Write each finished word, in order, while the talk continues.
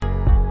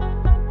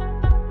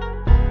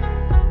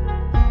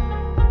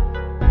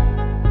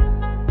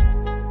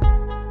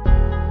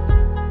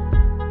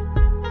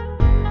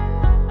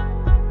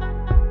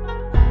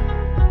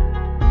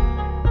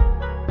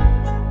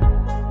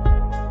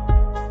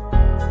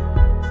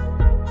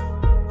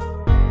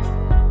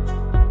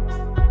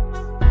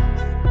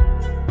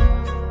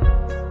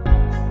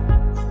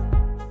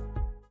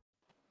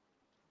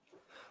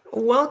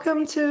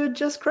welcome to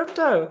Just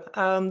Crypto,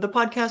 the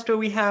podcast where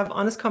we have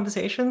honest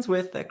conversations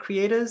with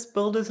creators,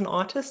 builders, and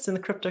artists in the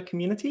crypto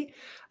community.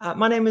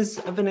 My name is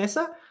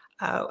Vanessa.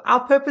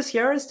 Our purpose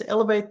here is to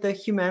elevate the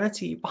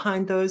humanity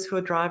behind those who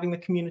are driving the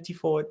community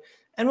forward.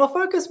 And we'll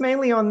focus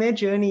mainly on their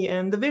journey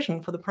and the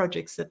vision for the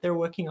projects that they're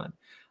working on.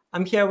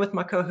 I'm here with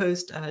my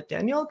co-host,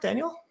 Daniel.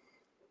 Daniel?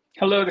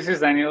 Hello, this is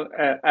Daniel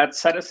at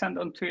Sadasant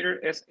on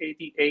Twitter,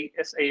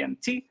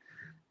 SADASANT.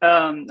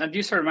 And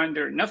just a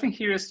reminder, nothing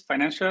here is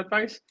financial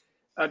advice.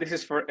 This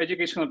is for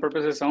educational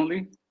purposes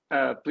only.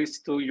 Please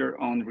do your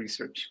own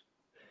research.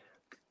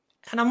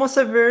 And I'm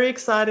also very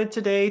excited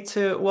today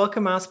to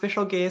welcome our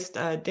special guest,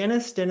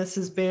 Dennis. Dennis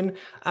has been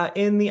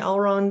in the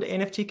Elrond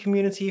NFT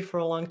community for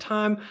a long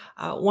time.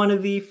 One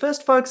of the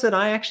first folks that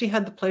I actually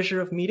had the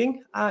pleasure of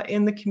meeting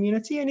in the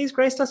community, and he's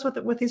graced us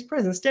with his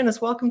presence.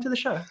 Dennis, welcome to the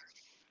show.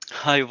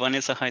 Hi,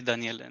 Vanessa. Hi,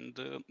 Daniel. And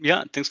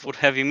thanks for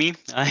having me.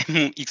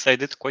 I'm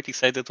excited, quite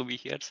excited to be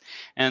here.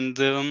 And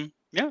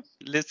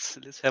let's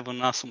have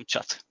an awesome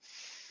chat.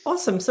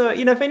 Awesome. So,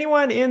 if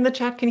anyone in the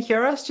chat can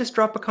hear us, just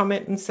drop a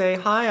comment and say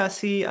hi. I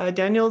see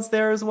Daniel's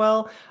there as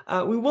well.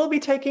 We will be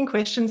taking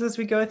questions as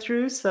we go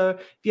through. So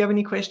if you have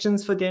any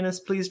questions for Dennis,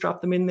 please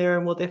drop them in there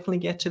and we'll definitely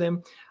get to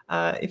them.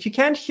 If you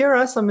can't hear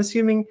us, I'm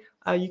assuming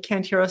you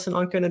can't hear us and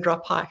aren't going to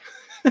drop hi.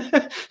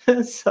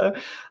 So,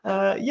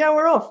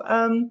 we're off.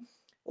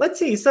 Let's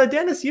see. So,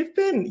 Dennis, you've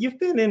been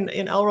in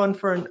Elrond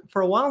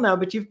for a while now,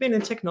 but you've been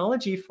in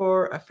technology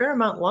for a fair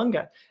amount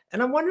longer.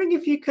 And I'm wondering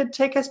if you could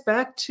take us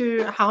back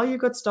to how you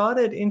got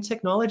started in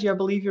technology. I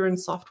believe you're in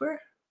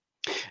software.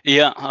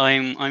 Yeah,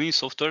 I'm in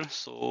software,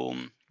 so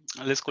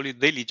let's call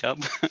it daily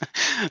job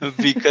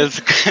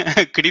because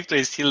crypto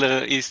is still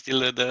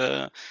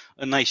a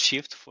nice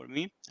shift for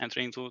me. I'm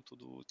trying to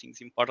do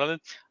things in parallel.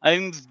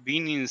 I've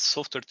been in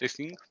software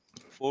testing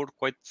for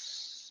quite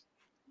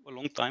a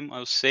long time.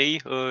 I'll say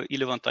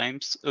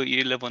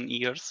 11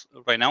 years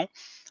right now.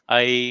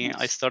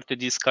 I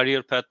started this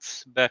career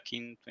path back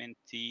in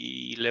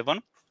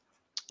 2011.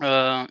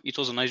 It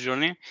was a nice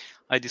journey.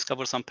 I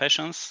discovered some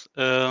passions.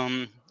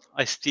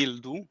 I still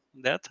do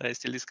that. I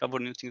still discover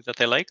new things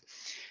that I like.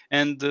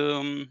 And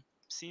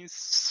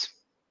since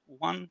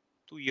 1-2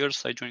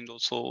 years, I joined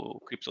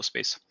also crypto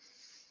space.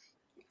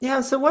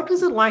 Yeah, so what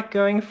was it like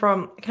going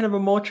from kind of a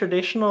more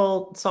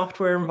traditional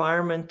software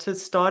environment to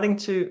starting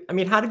to,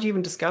 how did you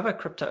even discover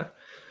crypto?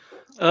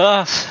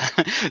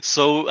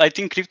 So I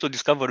think crypto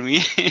discovered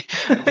me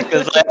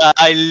because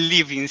I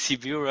live in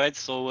Sibiu, right?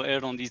 So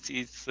Elrond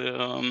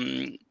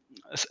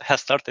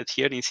has started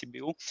here in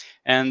Sibiu,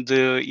 and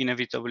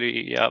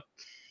inevitably,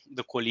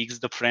 the colleagues,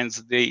 the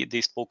friends,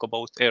 they spoke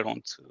about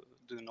Elrond.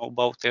 Do you know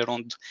about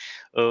Elrond?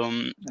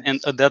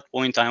 And at that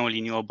point, I only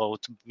knew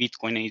about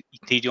Bitcoin and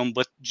Ethereum,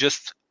 but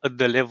just at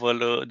the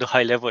level, the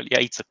high level,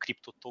 it's a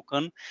crypto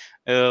token,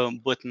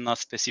 but not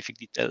specific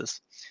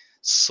details.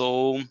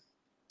 So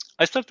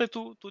I started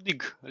to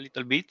dig a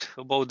little bit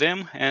about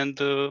them and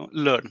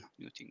learn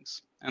new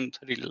things, and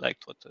really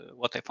liked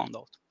what I found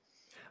out.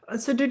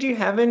 So did you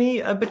have any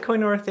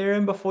Bitcoin or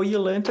Ethereum before you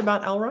learned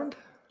about Elrond?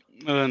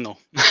 No, none.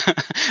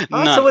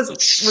 So was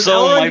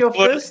Elrond your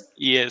first?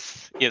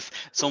 Yes.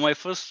 So my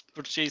first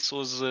purchase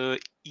was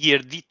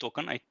ERD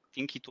token. I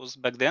think it was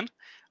back then.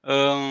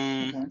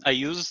 I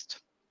used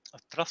a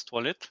Trust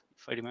wallet,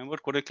 if I remember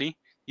correctly.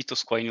 It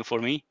was quite new for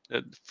me,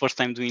 the first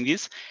time doing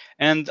this.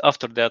 And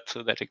after that,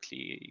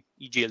 directly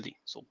EGLD,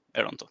 so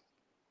Elrond.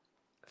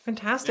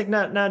 Fantastic.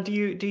 Now, do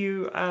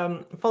you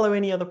follow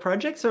any other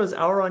projects, or is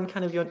Elrond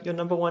kind of your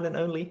number one and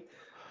only?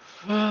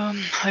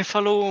 I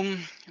follow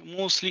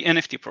mostly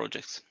NFT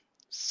projects.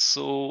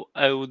 So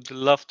I would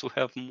love to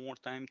have more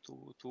time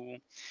to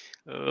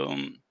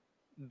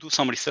do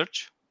some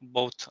research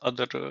about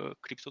other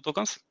crypto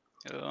tokens.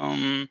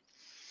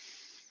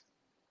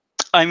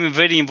 I'm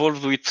very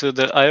involved with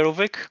the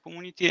Aerovec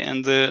community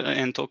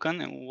and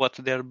token and what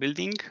they're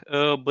building.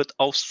 But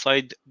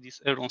outside this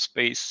Elrond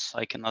space,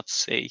 I cannot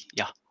say,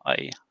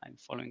 I'm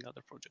following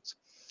other projects.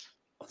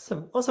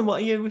 Awesome. Well,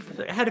 we've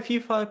had a few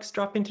folks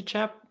drop into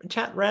chat.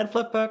 Rad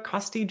Flipper,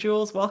 Costi,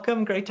 Jules,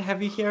 welcome. Great to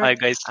have you here. Hi,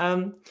 guys.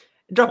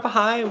 Drop a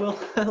hi. We'll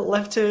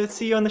love to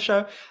see you on the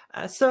show.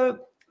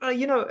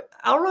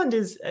 Elrond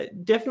is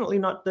definitely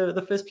not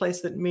the first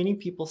place that many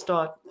people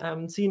start.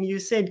 So you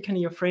said kind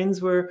of your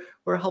friends were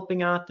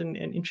helping out and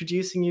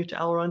introducing you to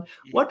Elrond.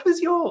 What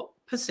was your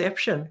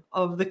perception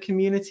of the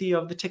community,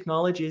 of the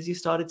technology as you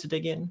started to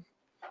dig in?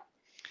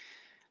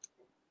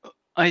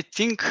 I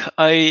think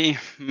I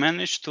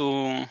managed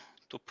to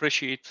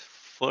appreciate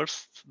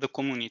first the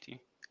community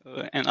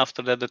and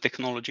after that the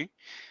technology.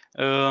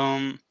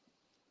 I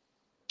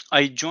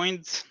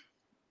joined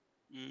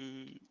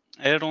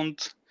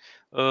Elrond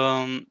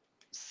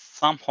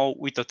somehow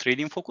with a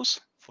trading focus,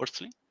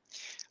 firstly,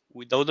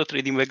 without the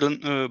trading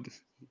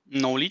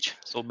knowledge,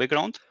 so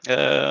background.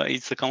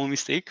 It's a common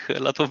mistake. A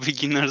lot of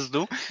beginners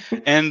do.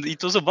 And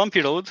it was a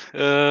bumpy road,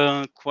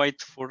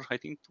 quite for, I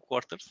think, 2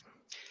 quarters.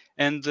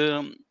 And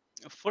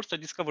first I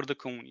discovered the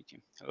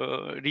community.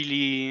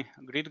 Really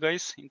great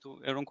guys into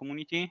Elrond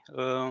community.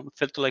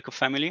 Felt like a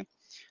family.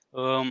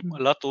 a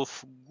lot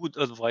of good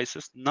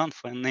advices,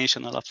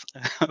 non-financial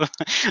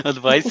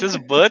advices,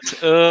 but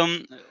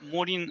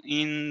more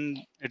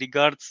in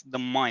regards the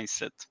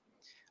mindset.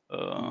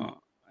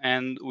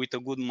 And with a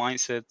good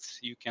mindset,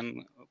 you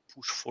can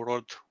push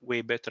forward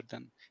way better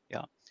than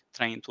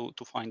trying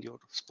to find your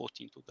spot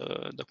into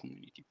the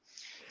community.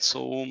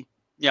 So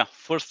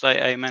first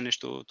I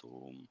managed to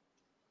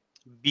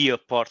be a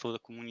part of the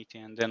community,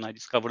 and then I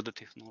discovered the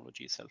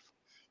technology itself.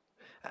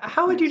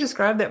 How would you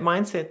describe that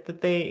mindset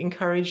that they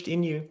encouraged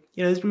in you?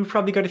 You know, we've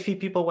probably got a few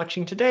people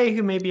watching today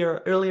who maybe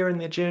are earlier in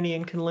their journey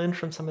and can learn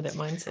from some of that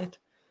mindset.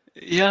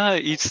 Yeah,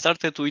 it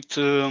started with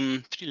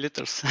 3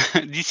 letters,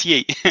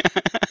 DCA.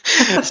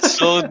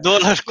 So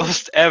dollar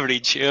cost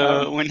average.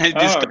 When I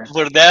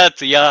discovered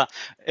that,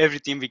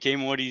 everything became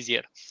more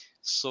easier.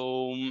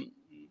 So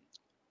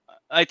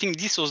I think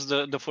this was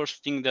the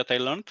first thing that I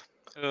learned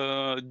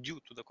due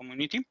to the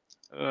community.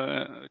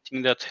 I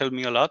think that helped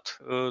me a lot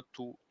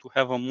to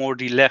have a more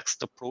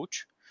relaxed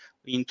approach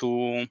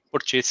into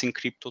purchasing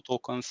crypto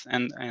tokens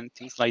and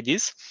things like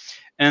this.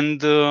 And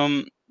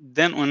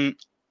then when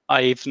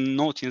I've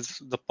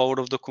noticed the power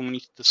of the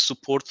community, the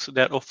support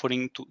they're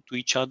offering to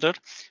each other,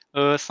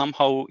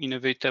 somehow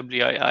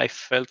inevitably I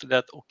felt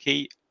that,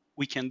 okay,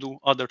 we can do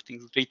other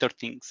things, greater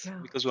things,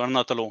 because we are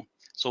not alone.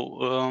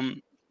 So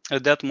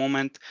at that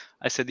moment,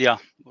 I said,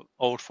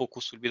 our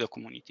focus will be the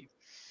community.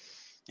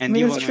 And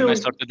even when I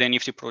started the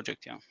NFT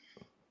project,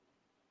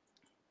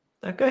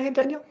 Go ahead,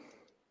 Daniel.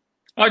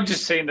 I'm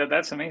just saying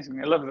that's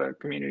amazing. I love the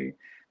community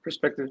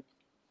perspective.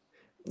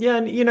 Yeah,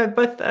 and you know,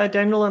 both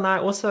Daniel and I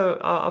also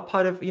are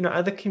part of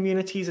other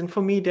communities, and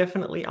for me,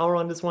 definitely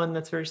Elrond is one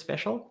that's very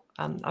special.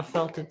 I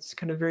felt it's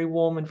kind of very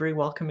warm and very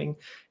welcoming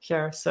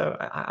here. So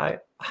I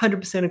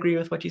 100% agree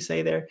with what you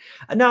say there.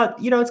 And now,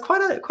 it's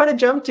quite a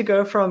jump to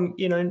go from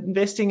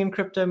investing in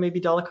crypto, maybe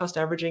dollar cost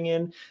averaging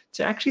in,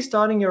 to actually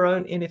starting your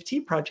own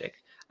NFT project.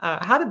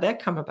 How did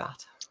that come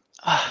about?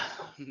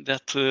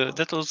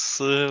 That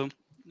was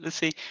let's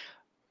say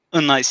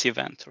a nice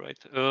event, right?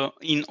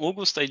 In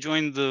August, I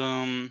joined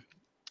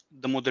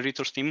the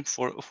moderators team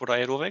for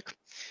Aerovec.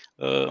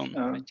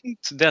 I think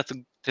that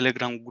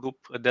Telegram group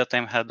at that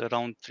time had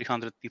around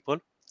 300 people.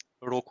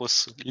 Rock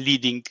was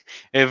leading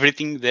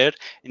everything there,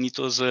 and it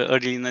was a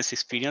really nice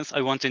experience. I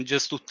wanted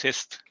just to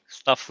test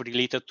stuff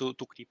related to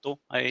crypto.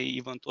 I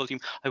even told him,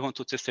 I want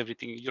to test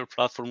everything, your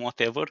platform,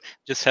 whatever.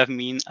 Just have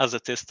me in as a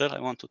tester. I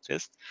want to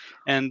test.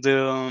 And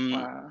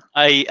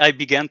I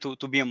began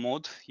to be a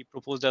mod. He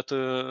proposed that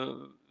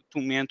to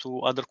me and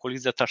to other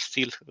colleagues that are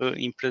still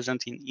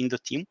present in the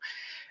team.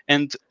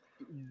 And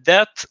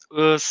that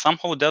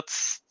somehow that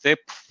step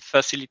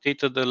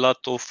facilitated a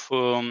lot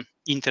of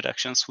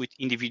interactions with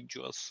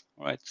individuals,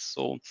 right?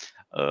 So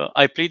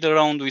I played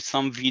around with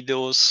some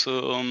videos,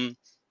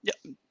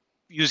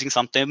 using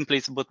some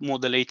templates, but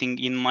modulating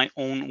in my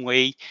own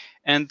way.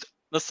 And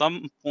at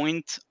some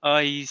point,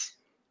 I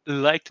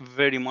liked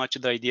very much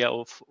the idea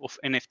of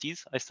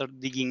NFTs. I started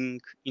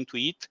digging into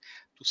it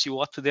to see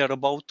what they're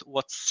about,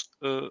 what's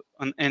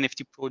an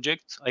NFT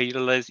project. I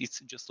realized it's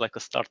just like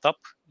a startup.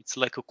 It's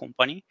like a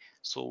company.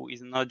 So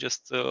it's not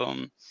just,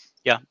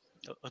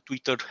 a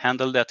Twitter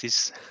handle that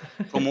is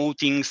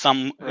promoting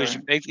some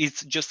JPEGs.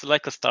 It's just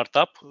like a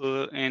startup.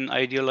 And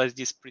I realized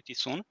this pretty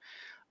soon.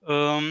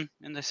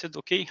 And I said,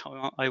 okay,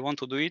 I want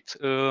to do it.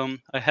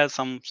 I had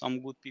some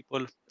good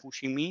people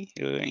pushing me,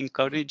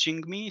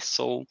 encouraging me.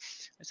 So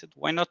I said,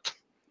 why not?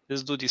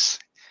 Let's do this. It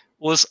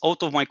was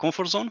out of my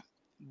comfort zone,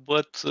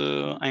 but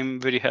I'm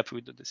very happy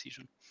with the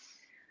decision.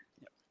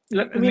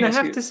 I mean, I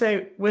have to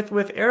say, with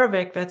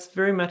Aerovec, that's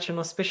very much an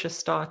auspicious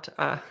start.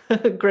 A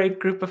great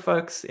group of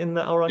folks in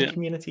the Elrond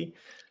community.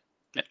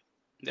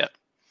 Yeah.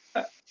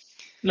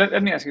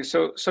 Let me ask you.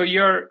 So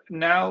you're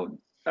now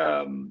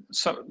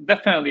so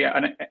definitely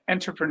an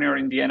entrepreneur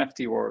in the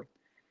NFT world,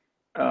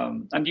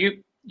 and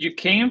you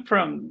came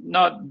from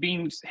not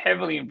being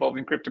heavily involved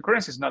in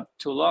cryptocurrencies not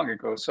too long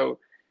ago. So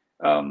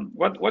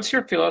what's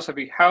your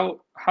philosophy?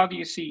 How do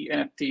you see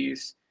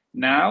NFTs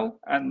now,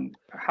 and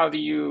how do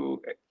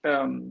you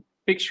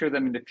picture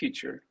them in the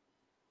future?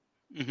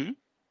 Mm-hmm.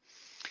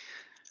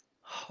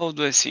 How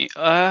do I see?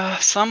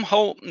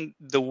 Somehow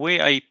the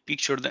way I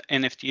picture the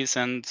NFTs,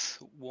 and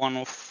one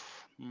of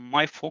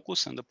my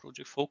focus and the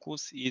project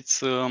focus,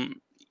 it's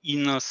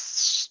in a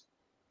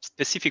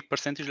specific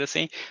percentage, let's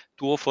say,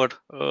 to offer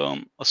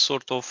a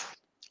sort of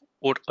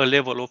or a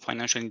level of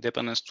financial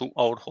independence to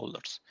our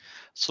holders.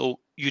 So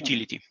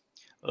utility.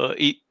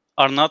 It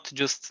are not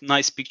just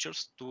nice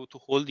pictures to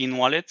hold in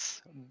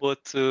wallets, but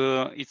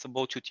it's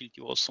about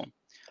utility also.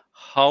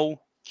 How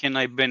can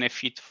I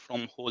benefit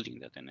from holding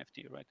that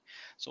NFT, right?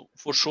 So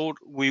for sure,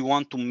 we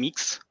want to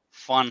mix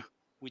fun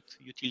with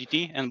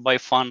utility, and by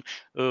fun,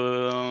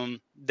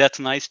 that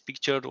nice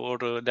picture or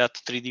that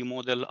 3D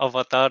model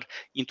avatar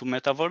into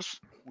metaverse,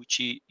 which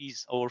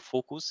is our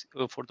focus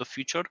for the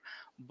future,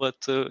 but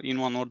in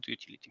one order,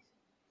 utility.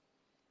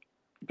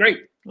 Great.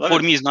 For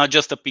me, it's not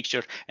just a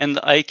picture. And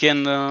I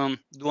can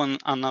do an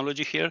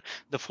analogy here.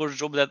 The first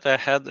job that I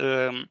had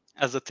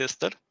as a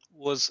tester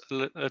was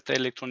at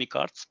Electronic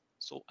Arts.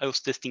 So I was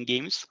testing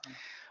games.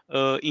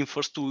 In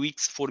first 2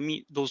 weeks, for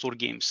me, those were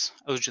games.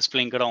 I was just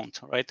playing around,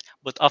 right?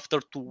 But after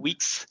 2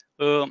 weeks,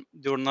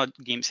 they were not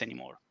games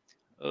anymore.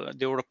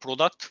 They were a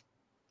product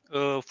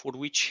for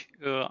which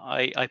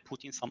I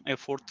put in some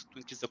effort to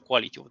increase the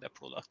quality of that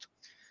product,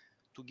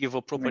 to give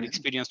a proper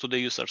experience to the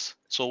users.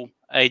 So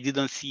I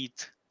didn't see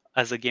it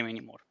as a game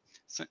anymore.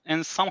 So,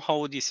 and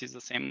somehow this is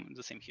the same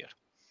here.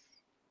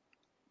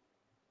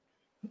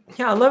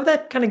 Yeah, I love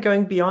that kind of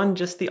going beyond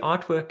just the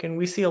artwork, and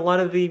we see a lot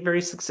of the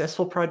very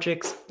successful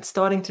projects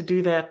starting to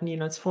do that, and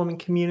it's forming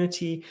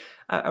community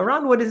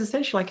around what is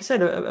essentially, like you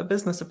said, a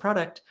business, a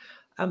product.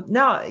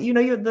 Now,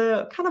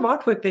 the kind of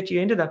artwork that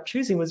you ended up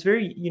choosing was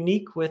very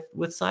unique with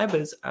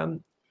Cybers.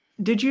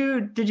 Did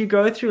you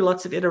go through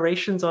lots of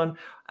iterations on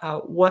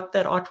what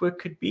that artwork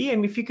could be?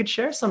 And if you could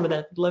share some of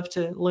that, I'd love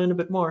to learn a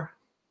bit more.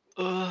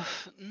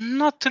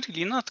 Not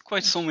really, not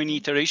quite so many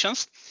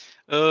iterations.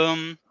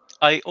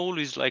 I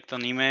always liked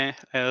anime.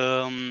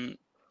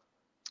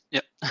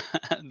 Yeah,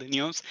 the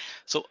news.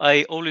 So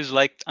I always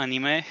liked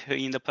anime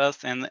in the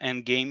past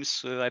and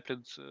games. I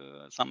played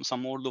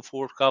some World of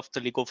Warcraft,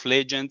 League of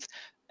Legends,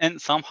 and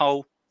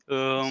somehow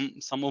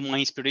some of my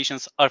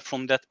inspirations are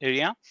from that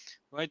area,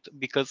 right?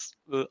 Because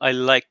I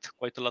liked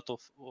quite a lot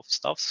of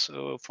stuffs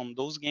from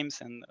those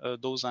games and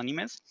those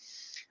animes.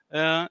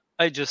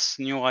 I just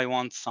knew I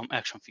want some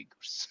action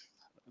figures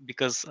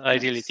because I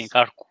really think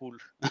are cool.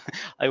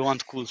 I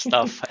want cool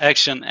stuff,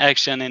 action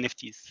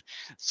NFTs.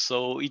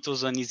 So it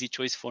was an easy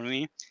choice for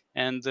me,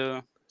 and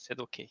said,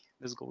 okay,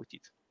 let's go with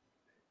it.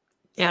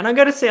 Yeah, and I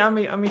got to say, I'm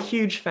a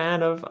huge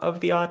fan of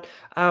the art.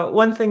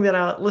 One thing that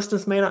our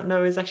listeners may not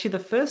know is actually the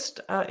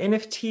first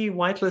NFT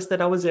whitelist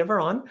that I was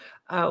ever on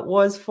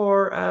was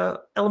for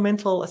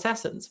Elemental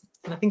Assassins.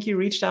 And I think you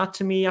reached out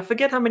to me, I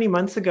forget how many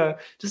months ago,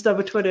 just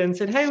over Twitter and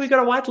said, hey, we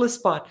got a whitelist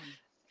spot.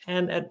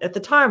 And at the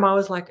time, I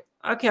was like,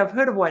 okay, I've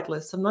heard of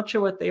whitelists. I'm not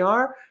sure what they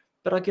are,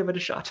 but I'll give it a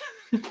shot.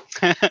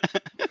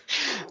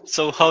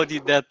 So how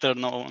did that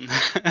turn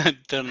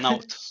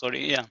out?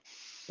 Sorry, yeah.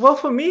 Well,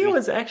 for me, it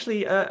was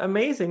actually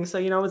amazing. So,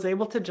 I was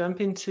able to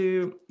jump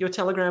into your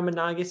Telegram, and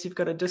now I guess you've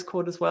got a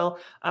Discord as well.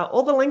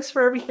 All the links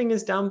for everything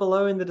is down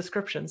below in the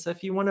description. So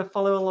if you want to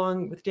follow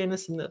along with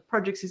Dennis and the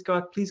projects he's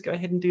got, please go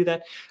ahead and do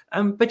that.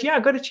 But yeah, I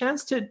got a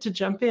chance to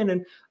jump in.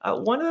 And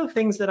one of the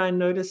things that I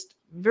noticed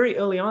very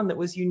early on that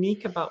was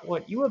unique about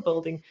what you were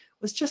building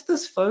was just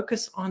this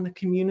focus on the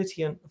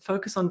community and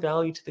focus on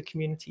value to the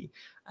community.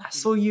 I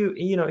saw you,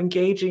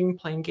 engaging,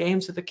 playing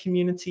games with the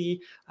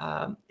community,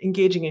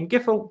 engaging in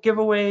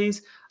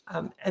giveaways,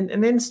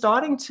 and then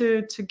starting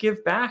to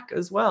give back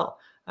as well.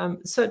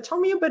 So tell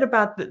me a bit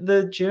about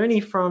the journey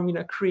from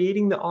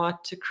creating the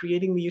art to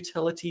creating the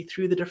utility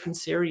through the different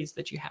series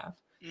that you have.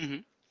 Mm-hmm.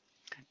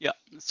 Yeah.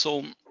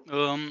 So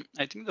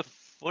I think the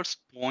first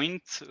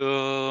point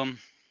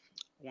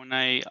when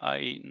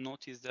I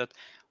noticed that,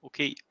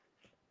 okay,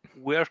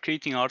 we are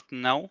creating art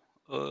now.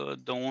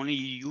 The only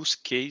use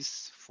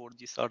case for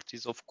this art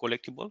is of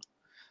collectible,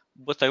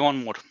 but I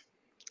want more.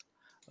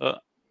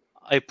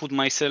 I put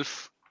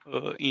myself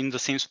in the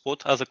same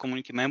spot as a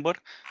community member.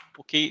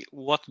 Okay,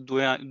 what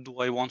do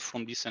I want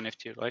from this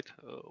NFT, right?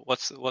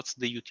 What's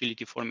the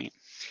utility for me?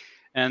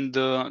 And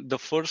the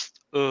first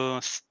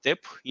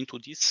step into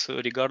this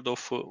regard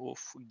of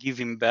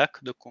giving back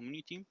the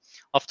community,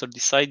 after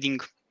deciding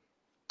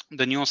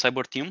the Neon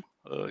Cyber team,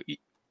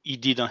 it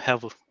didn't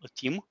have a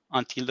team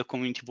until the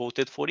community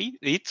voted for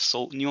it.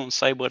 So Neon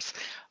Cybers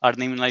are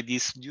named like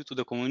this due to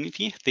the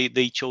community.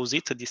 They chose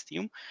it, this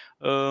team.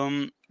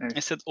 I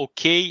said,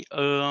 okay,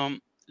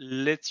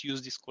 let's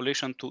use this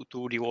collection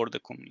to reward the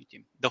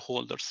community, the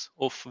holders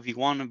of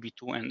V1,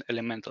 V2, and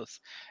Elementals.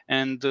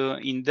 And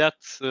in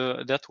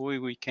that way,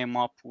 we came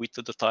up with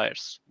the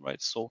tires,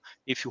 right? So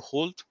if you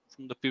hold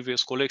from the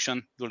previous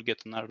collection, you'll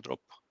get an airdrop,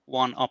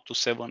 1 up to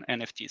 7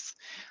 NFTs,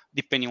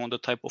 depending on the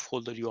type of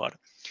holder you are.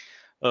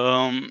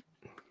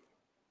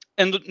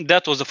 And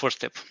that was the first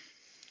step.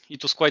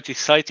 It was quite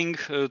exciting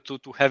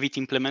to have it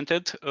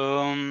implemented.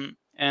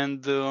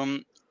 And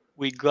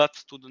we got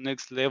to the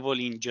next level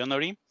in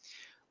January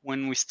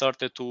when we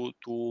started to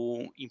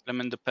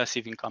implement the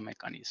passive income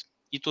mechanism.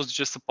 It was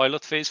just a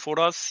pilot phase for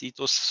us. It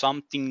was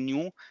something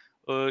new.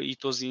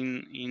 It was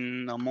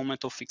in a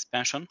moment of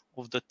expansion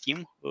of the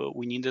team.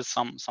 We needed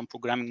some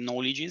programming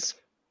knowledges,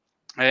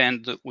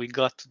 and we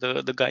got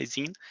the guys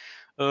in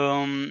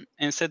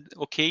and said,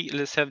 okay,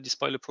 let's have this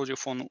pilot project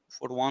for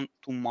 1-2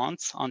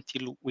 months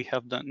until we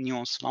have the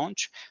Neon's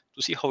launch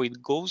to see how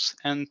it goes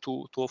and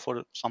to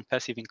offer some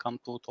passive income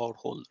to our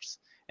holders.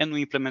 And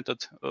we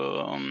implemented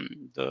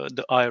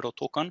the Aero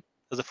token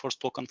as the first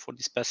token for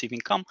this passive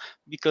income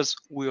because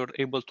we were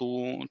able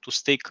to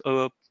stake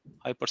a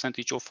high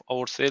percentage of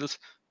our sales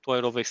to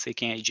Aerovex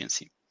staking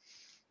agency.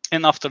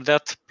 And after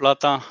that,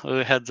 Plata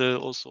had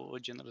also a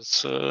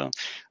generous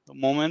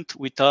moment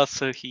with us.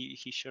 He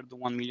shared the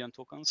 1 million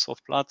tokens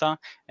of Plata,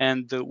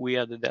 and we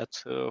added that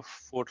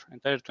for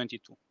entire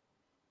 22.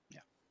 Yeah.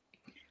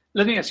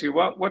 Let me ask you,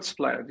 what's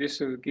Plata? Just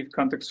to give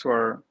context to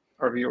our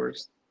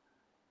viewers.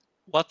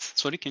 What?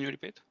 Sorry, can you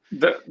repeat?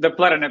 The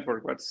Plata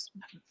network. What's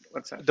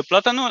that? The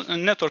Plata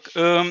network.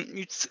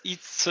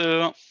 It's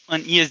an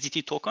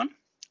ESDT token,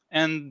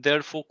 and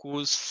their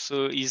focus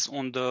is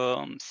on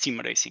the sim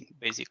racing,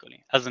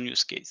 basically, as an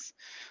use case.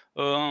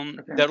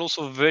 They're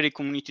also very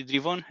community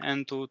driven,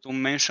 and to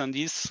mention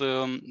this,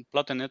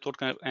 Plata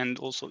network and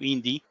also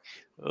Indie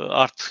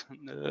Art,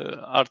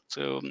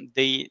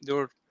 they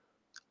were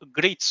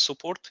great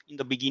support in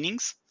the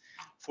beginnings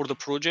for the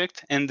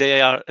project, and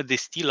they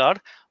still are,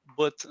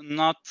 but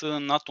not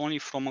only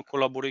from a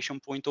collaboration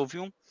point of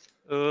view,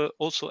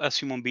 also as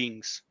human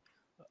beings.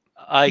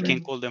 I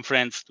can call them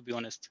friends, to be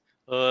honest.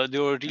 They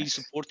were really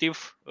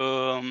supportive,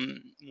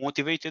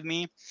 motivated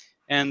me,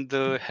 and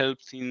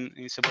helped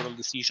in several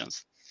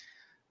decisions.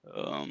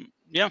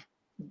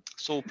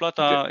 So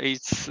Plata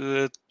is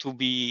to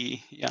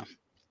be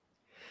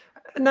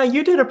Now,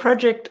 you did a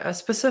project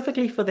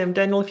specifically for them,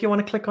 Daniel. If you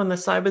want to click on the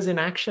Cybers in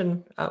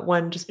Action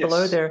one just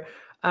below there,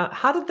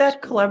 how did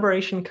that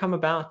collaboration come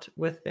about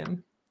with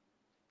them?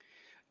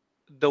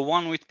 The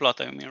one with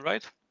Plata, you mean,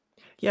 right?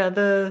 Yeah,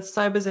 the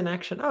Cybers in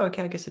Action. Oh,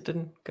 okay. I guess it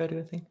didn't go to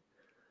a thing.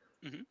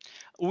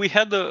 Mm-hmm. We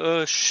had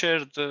a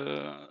shared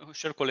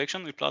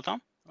collection with Plata,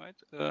 right?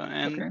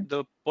 And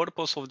the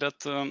purpose of that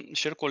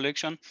shared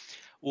collection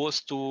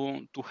was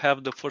to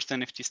have the first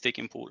NFT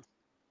staking pool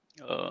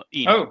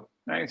in. Oh,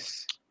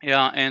 nice.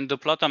 Yeah, and the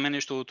Plata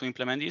managed to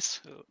implement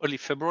this early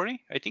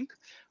February, I think,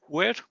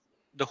 where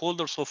the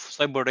holders of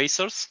Cyber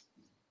Racers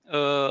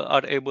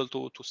are able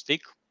to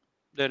stake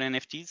their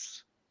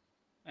NFTs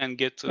and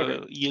get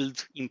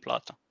yield in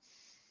Plata.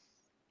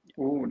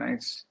 Oh,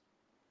 nice.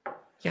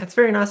 Yeah, it's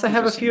very nice. I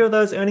have a few of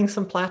those earning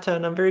some Plata,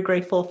 and I'm very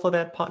grateful for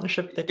that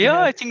partnership that you had.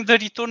 I think the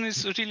return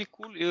is really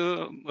cool,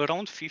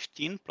 around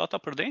 15 Plata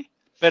per day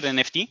per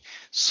NFT.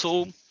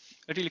 So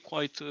really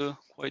quite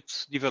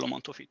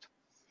development of it.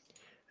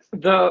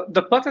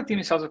 The Plata team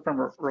is also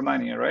from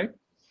Romania, right?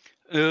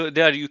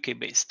 They are UK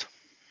based.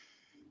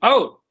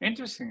 Oh,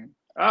 interesting.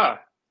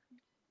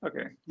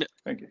 Okay. Yeah.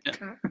 Thank you.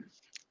 Yeah.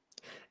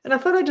 And I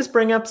thought I'd just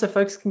bring up so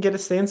folks can get a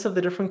sense of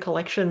the different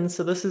collections.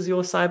 So this is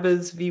your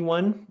Cybers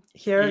V1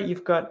 here.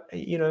 You've got,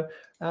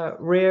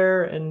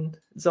 Rare and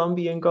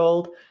Zombie and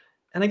Gold,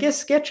 and I guess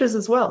sketches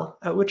as well,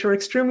 which are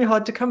extremely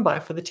hard to come by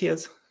for the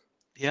tiers.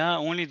 Yeah,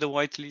 only the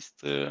whitelist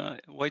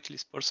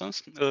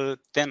persons,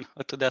 10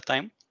 at that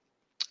time,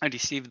 I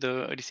received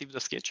the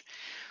sketch.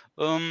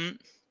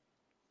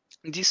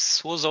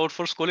 This was our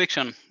first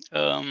collection.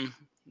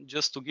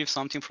 Just to give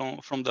something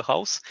from the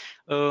house.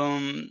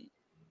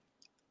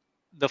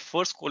 The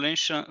first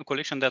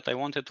collection that I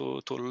wanted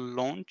to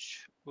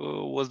launch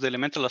was the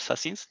Elemental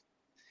Assassins.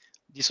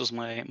 This was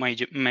my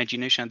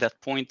imagination at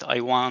that point.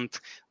 I want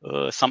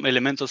some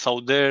elementals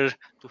out there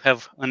to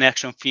have an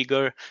action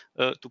figure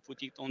to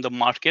put it on the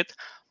market,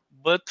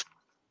 but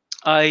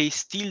I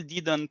still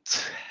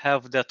didn't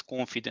have that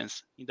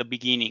confidence in the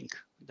beginning,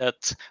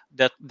 that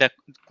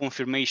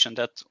confirmation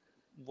that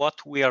what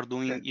we are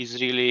doing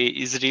is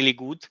really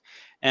good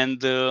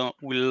and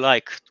will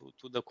like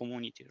to the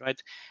community,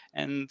 right?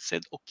 And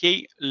said,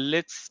 okay,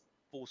 let's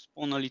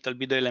postpone a little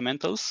bit the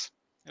elementals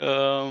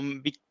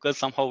because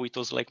somehow it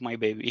was like my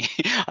baby.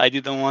 I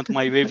didn't want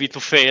my baby to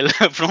fail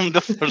from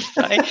the first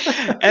try,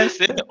 and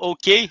said,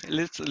 okay,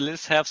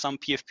 let's have some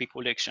PFP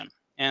collection,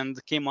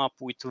 and came up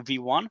with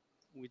V1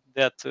 with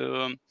that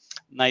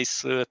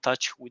nice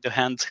touch with the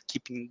hand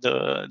keeping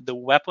the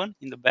weapon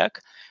in the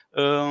back.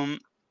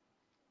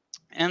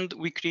 And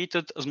we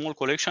created a small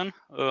collection,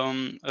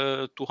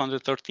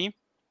 230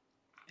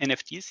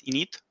 NFTs in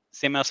it,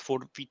 same as for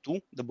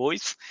V2, the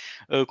boys,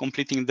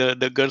 completing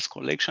the girls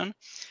collection.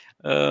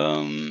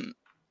 And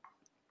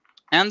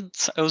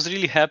I was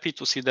really happy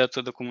to see that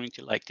the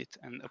community liked it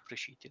and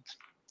appreciated it,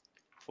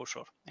 for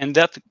sure. And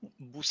that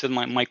boosted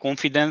my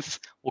confidence.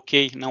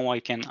 Okay, now I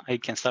can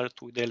start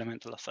with the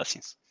Elemental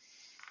Assassins.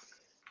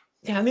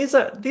 Yeah, and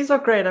these are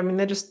great. I mean,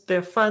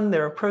 they're fun,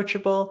 they're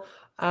approachable.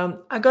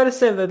 I got to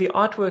say, though, the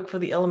artwork for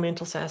the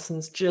Elemental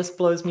Assassins just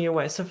blows me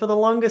away. So for the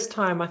longest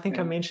time, I think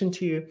I mentioned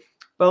to you,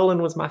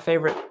 Bolin was my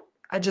favorite.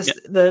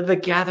 The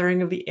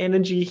gathering of the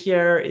energy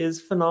here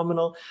is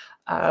phenomenal.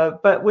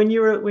 But when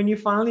you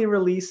finally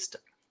released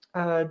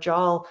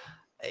Jarl,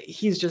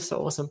 he's just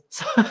so awesome.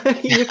 So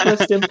you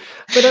eclipsed him.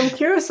 But I'm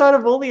curious, out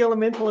of all the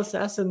Elemental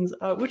Assassins,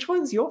 which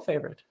one's your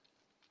favorite?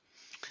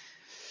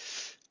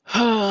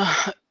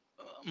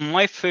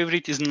 My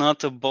favorite is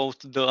not about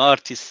the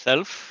art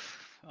itself.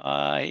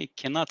 I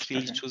cannot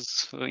really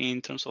choose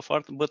in terms of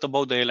art, but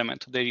about the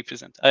element they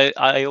represent.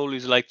 I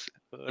always liked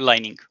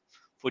Lining,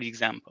 for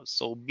example.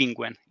 So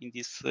Bingwen in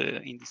this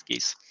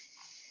case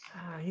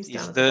he's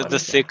is the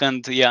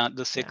second. Yeah,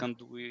 the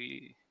second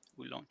we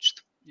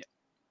launched. Yeah.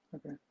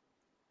 Okay.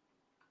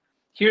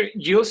 Here,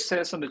 Jules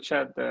says on the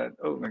chat that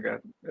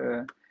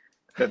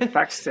that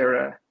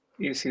Paxtera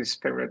is his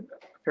favorite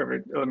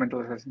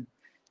elemental assassin.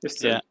 Just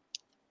to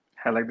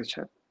highlight the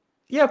chat.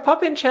 Yeah,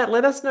 pop in chat.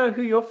 Let us know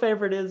who your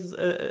favorite is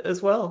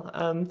as well.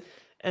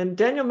 And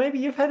Daniel, maybe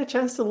you've had a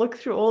chance to look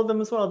through all of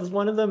them as well. Does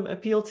one of them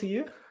appeal to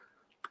you?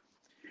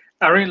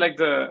 I really like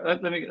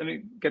let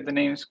me get the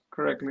names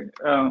correctly.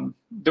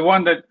 The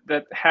one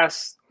that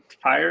has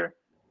fire.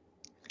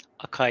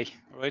 Akai,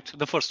 right?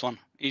 The first one.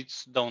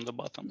 It's down the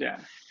bottom. Yeah.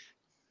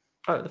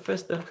 Oh, the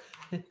first. There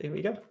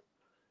we go.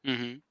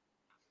 Mm-hmm.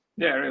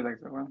 Yeah, I really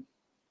like that one.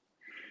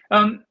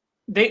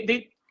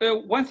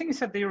 One thing is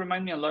that they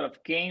remind me a lot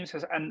of games,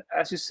 and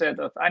as you said,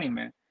 of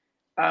anime.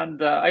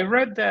 And I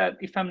read that,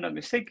 if I'm not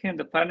mistaken,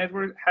 the Planet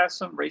Network has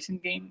some racing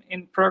game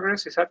in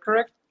progress. Is that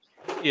correct?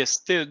 Yes,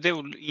 they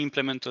will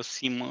implement a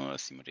sim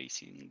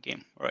racing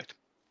game, right?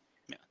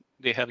 Yeah,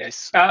 they have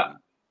this. I'm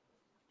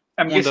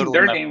guessing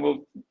their game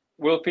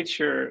will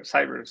feature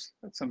cybers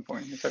at some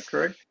point. Is that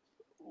correct?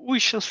 We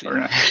shall see. Or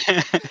not?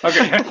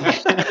 Okay.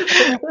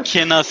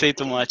 Cannot say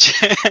too much.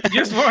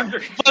 Just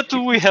wondering. But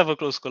we have a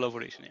close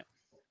collaboration.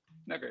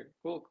 Yeah. Okay.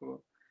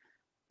 Cool.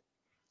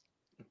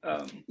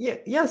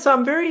 Yeah. So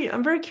I'm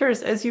very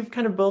curious, as you've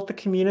kind of built the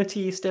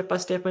community step by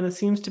step, and it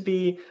seems to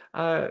be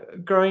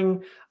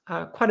growing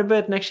quite a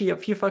bit. And actually, a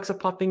few folks are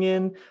popping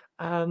in.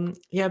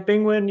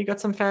 Bingwin, you got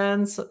some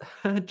fans.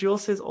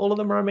 Jules says all of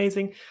them are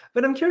amazing.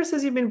 But I'm curious,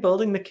 as you've been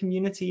building the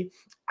community,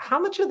 how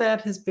much of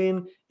that has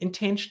been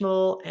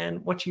intentional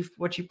and what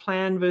you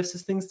plan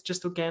versus things that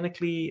just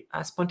organically,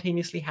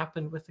 spontaneously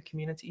happened with the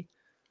community?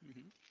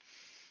 Mm-hmm.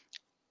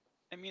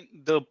 I mean,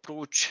 the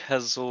approach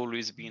has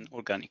always been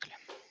organically.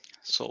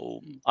 So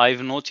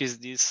I've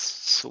noticed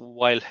this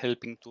while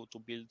helping to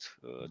build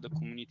the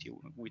community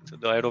with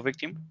the Aerovec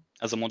team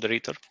as a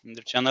moderator in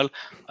the channel.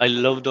 I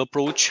love the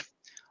approach.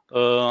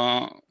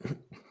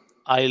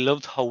 I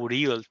loved how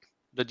real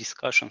the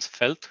discussions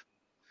felt,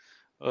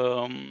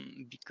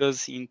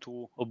 because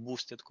into a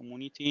boosted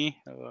community,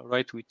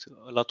 right, with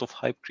a lot of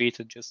hype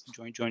created, just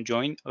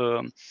join.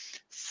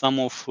 Some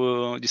of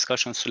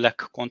discussions lack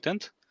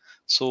content.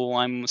 So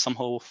I'm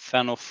somehow a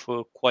fan of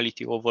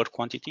quality over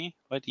quantity,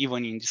 right?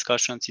 Even in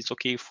discussions, it's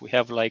okay if we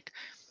have like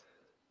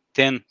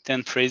 10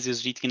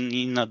 phrases written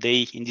in a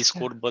day in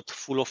Discord, but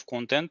full of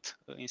content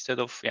instead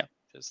of,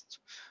 just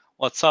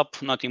what's up,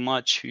 nothing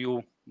much,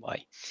 you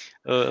bye.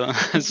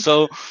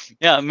 So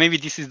maybe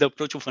this is the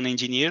approach of an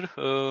engineer,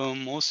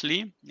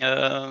 mostly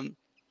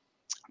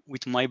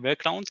with my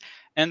background,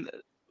 and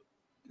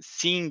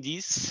seeing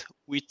this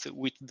with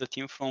the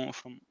team from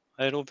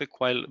Aerovec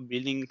while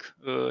building,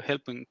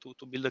 helping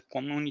to build a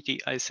community,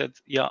 I said,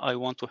 I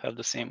want to have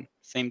the same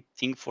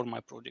thing for my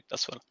project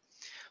as well.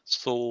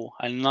 So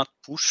I'll not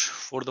push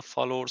for the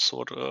followers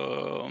or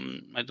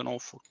I don't know,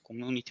 for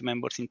community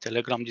members in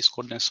Telegram,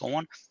 Discord, and so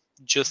on.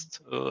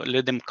 Just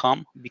let them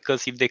come,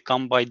 because if they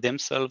come by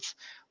themselves,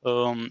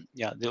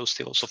 they'll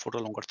stay also for a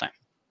longer time.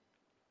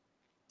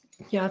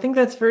 Yeah, I think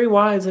that's very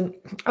wise, and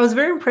I was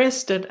very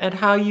impressed at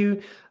how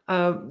you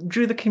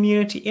drew the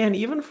community in,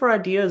 even for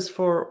ideas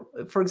for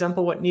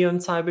example, what Neon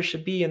Cyber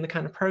should be and the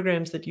kind of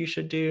programs that you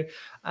should do.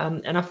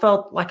 And I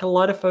felt like a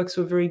lot of folks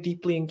were very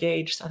deeply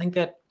engaged. I think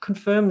that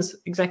confirms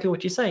exactly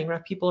what you're saying,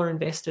 right? People are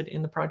invested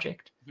in the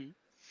project. Mm-hmm.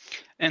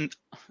 And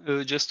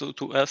just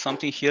to add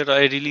something here,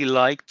 I really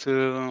liked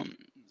the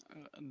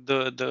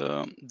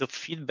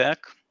feedback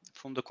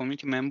from the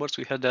community members.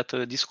 We had that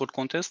Discord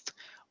contest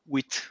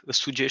with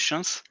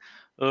suggestions.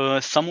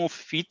 Some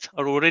of it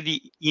are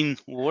already in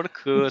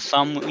work,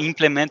 some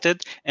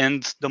implemented,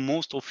 and the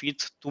most of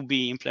it to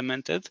be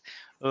implemented.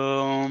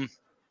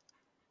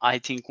 I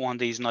think one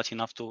day is not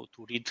enough to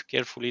read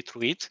carefully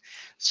through it.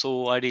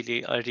 So I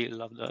really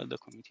love the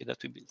community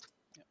that we built.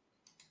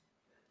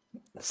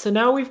 So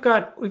now we've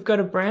got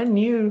a brand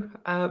new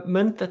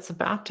mint that's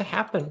about to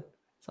happen.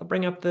 So I'll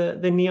bring up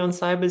the Neon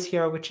Cybers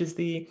here, which is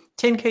the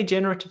 10K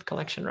generative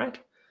collection, right?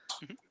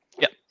 Mm-hmm.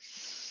 Yeah.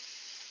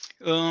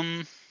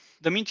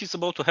 The mint is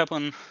about to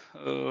happen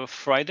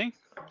Friday,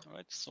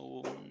 right?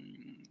 So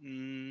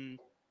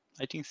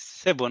I think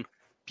 7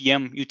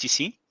 p.m.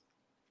 UTC.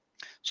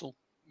 So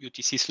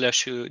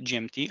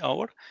UTC/GMT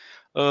hour.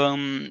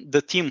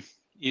 The team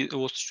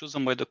was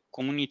chosen by the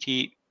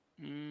community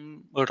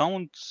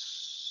around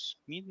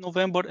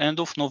mid-November, end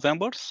of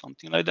November,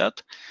 something like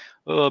that,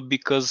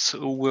 because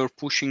we're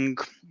pushing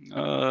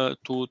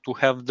to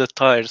have the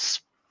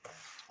tires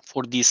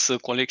for this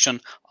collection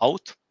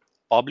out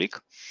public,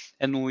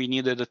 and we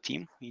needed a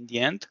team in the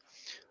end.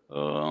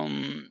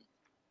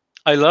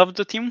 I love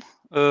the team.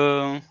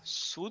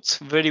 Suits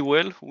very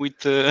well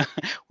with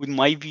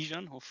my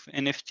vision of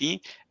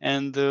NFT,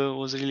 and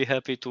was really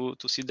happy to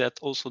see that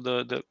also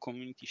the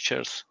community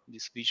shares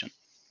this vision.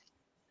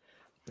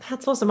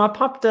 That's awesome. I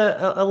popped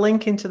a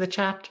link into the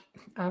chat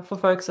for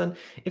folks, and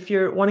if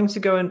you're wanting to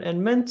go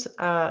and mint,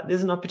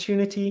 there's an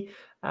opportunity.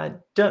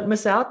 Don't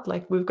miss out.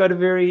 Like, we've got a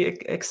very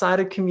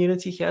excited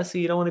community here, so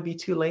you don't want to be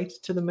too late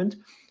to the mint.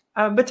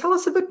 But tell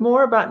us a bit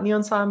more about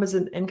Neon Cybers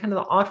and kind of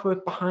the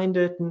artwork behind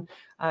it, and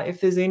if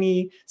there's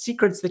any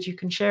secrets that you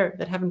can share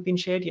that haven't been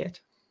shared yet.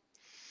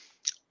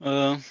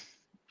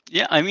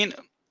 I mean,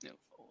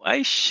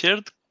 I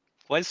shared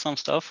quite some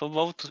stuff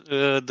about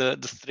the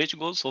stretch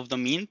goals of the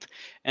mint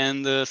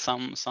and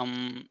some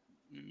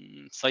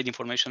side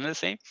information, let's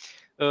say.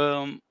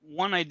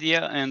 One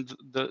idea and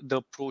the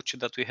approach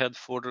that we had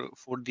for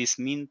this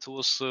mint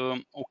was,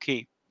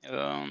 okay,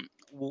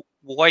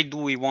 why do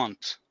we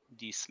want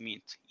this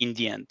Mint in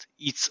the end?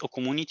 It's a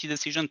community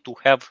decision to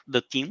have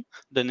the team,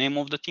 the name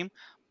of the team,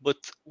 but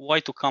why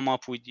to come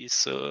up with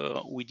this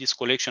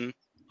collection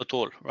at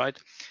all, right?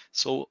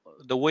 So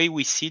the way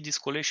we see this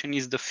collection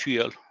is the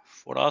fuel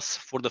for us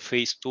for the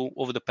phase 2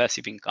 of the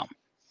passive income.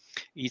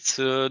 It's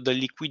the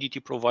liquidity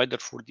provider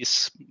for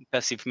this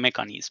passive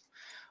mechanism.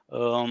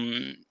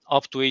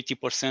 Up to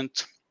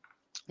 80%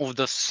 of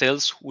the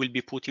sales will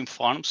be put in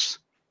farms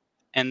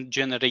and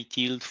generate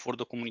yield for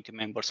the community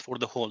members, for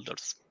the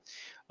holders.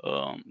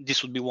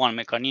 This would be one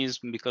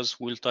mechanism, because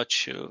we'll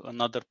touch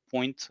another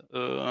point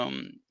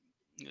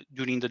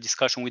during the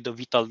discussion with the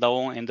Vital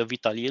DAO and the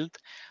Vital Yield,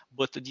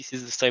 but this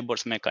is the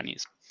Cybers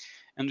mechanism.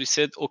 And we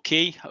said,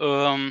 okay,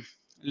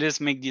 let's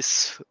make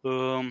this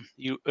a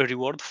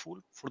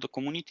rewardful for the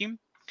community.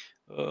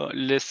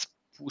 Let's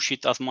push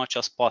it as much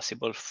as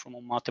possible from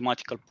a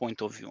mathematical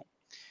point of view.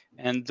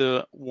 And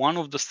one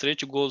of the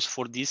stretch goals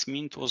for this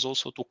mint was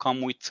also to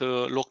come with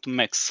locked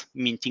max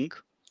minting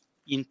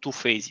in 2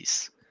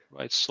 phases,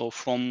 right? So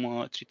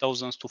from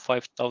 3,000 to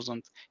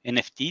 5,000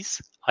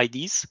 NFTs,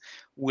 IDs,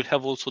 we'll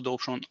have also the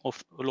option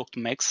of locked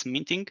max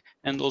minting,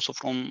 and also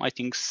from, I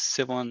think,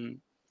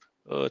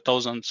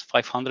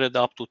 7,500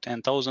 up to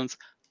 10,000.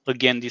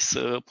 Again, this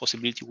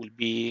possibility will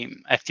be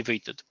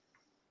activated.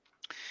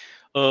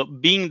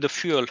 Being the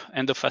fuel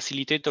and the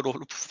facilitator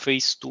of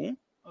phase 2,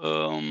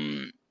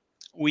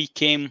 we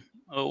came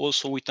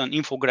also with an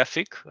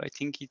infographic. I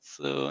think it's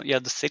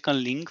the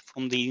second link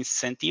from the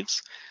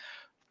incentives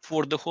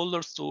for the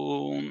holders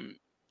to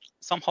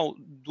somehow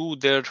do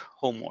their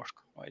homework,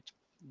 right?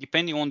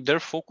 Depending on their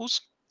focus,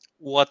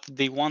 what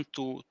they want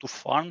to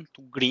farm,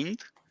 to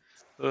grind.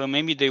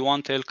 Maybe they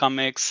want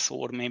LCAMX,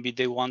 or maybe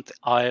they want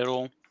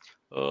Aero,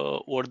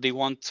 or they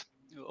want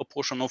a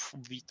portion of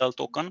Vital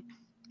token.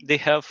 They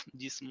have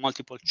these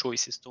multiple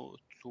choices to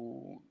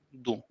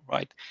do,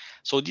 right?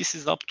 So this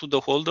is up to the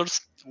holders.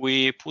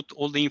 We put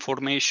all the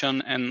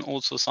information and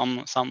also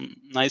some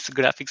nice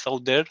graphics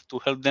out there to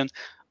help them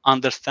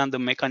understand the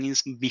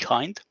mechanism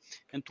behind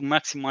and to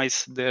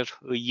maximize their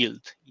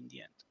yield in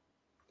the end.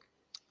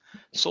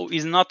 So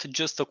it's not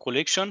just a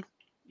collection,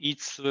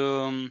 it's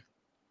a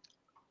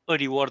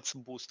rewards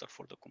booster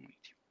for the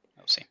community,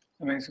 I would say.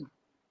 Amazing.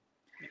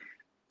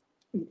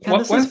 Yeah,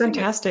 this is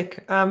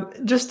fantastic.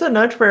 Just a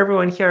note for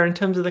everyone here in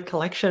terms of the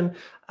collection,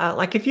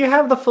 like if you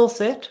have the full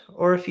set,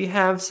 or if you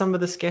have some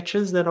of the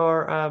sketches that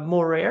are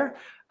more rare,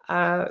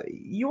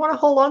 you want to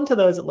hold on to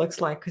those, it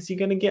looks like, because you're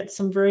going to get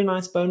some very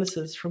nice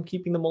bonuses from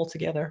keeping them all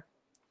together.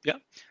 Yeah.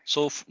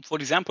 So, for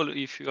example,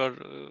 if you are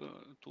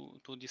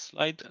to this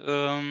slide,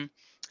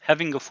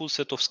 having a full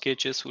set of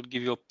sketches will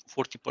give you a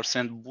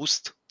 40%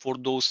 boost for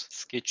those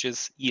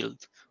sketches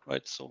yield,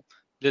 right? So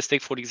let's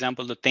take, for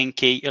example, the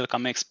 10K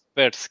LCAMX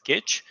per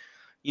sketch.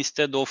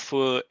 Instead of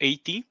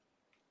 80,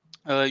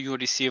 you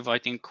receive, I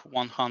think,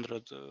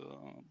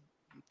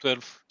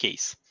 112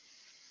 Ks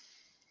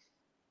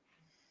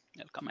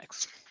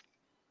LCAMX.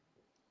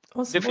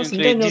 Awesome,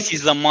 Definitely, this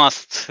is a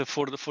must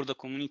for the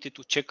community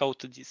to check out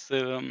these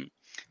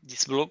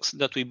blogs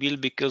that we build,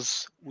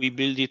 because we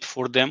build it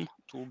for them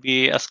to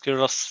be as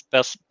clear as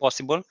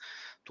possible,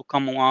 to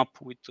come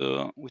up with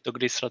a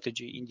great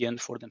strategy in the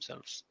end for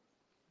themselves.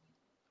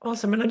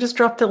 Awesome, and I just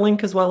dropped a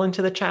link as well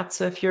into the chat.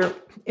 So if you're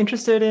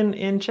interested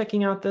in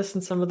checking out this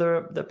and some of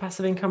the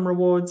passive income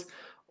rewards,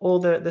 or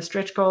the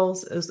stretch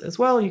goals as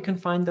well, you can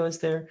find those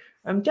there.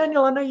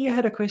 Daniel, I know you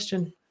had a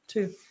question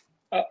too.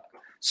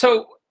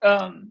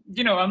 I'm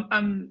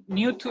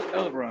new to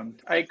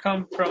Elrond. I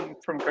come from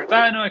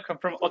Cardano. I come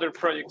from other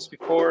projects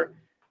before,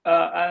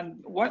 and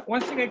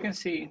one thing I can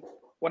see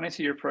when I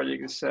see your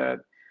project is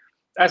that,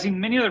 as in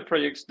many other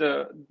projects,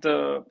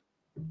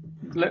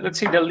 let's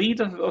say the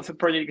lead of the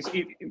project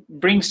it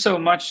brings so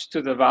much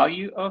to the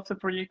value of the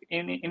project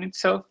in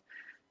itself.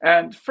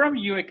 And from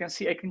you, I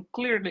can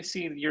clearly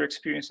see your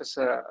experience as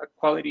a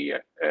quality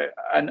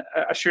and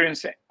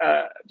assurance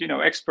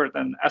expert,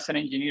 and as an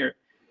engineer.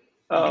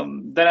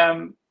 That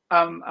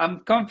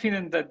I'm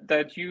confident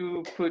that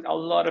you put a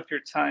lot of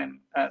your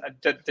time,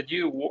 that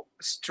you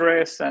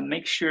stress and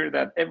make sure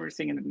that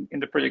everything in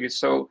the project is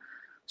so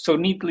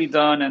neatly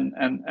done,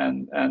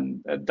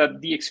 and that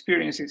the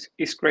experience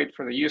is great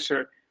for the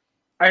user.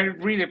 I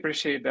really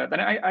appreciate that,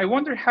 and I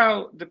wonder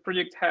how the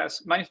project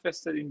has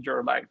manifested in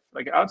your life,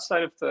 like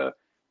outside of the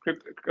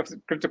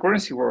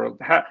cryptocurrency world.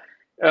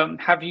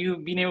 Have you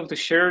been able to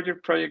share your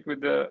project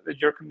with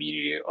your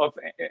community of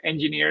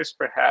engineers,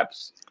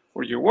 perhaps,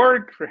 or your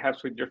work,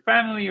 perhaps with your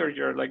family or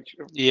your local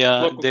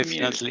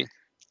definitely community?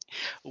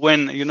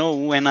 When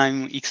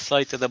I'm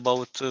excited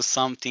about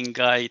something,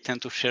 I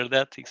tend to share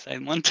that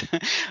excitement.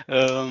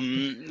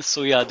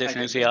 So yeah,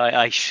 definitely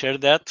I share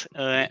that,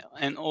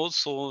 and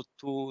also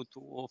two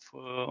of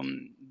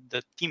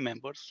the team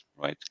members,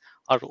 right,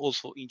 are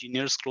also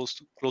engineers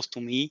close to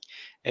me.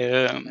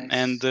 Nice.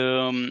 And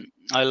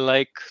I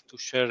like to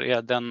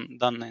share, Dan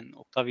and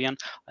Octavian,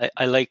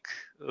 I like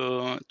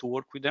to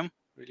work with them,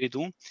 really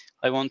do.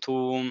 I want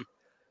to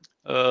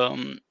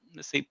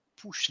let's say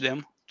push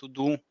them to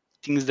do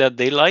things that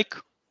they like,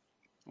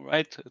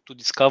 right? To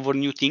discover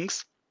new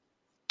things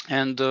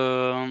and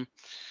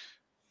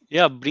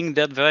bring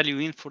that value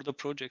in for the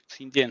project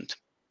in the end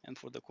and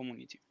for the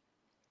community.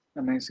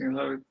 Amazing,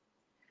 love it.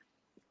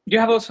 You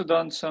have also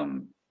done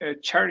some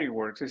charity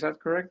works, is that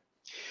correct?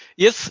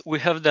 Yes, we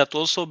have that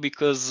also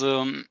because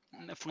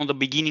from the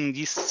beginning,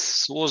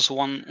 this was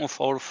one of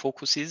our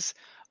focuses.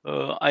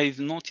 I've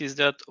noticed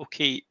that,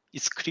 okay,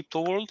 it's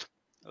crypto world.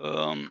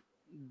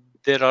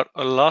 There are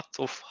a lot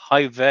of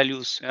high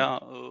values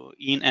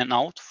in and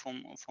out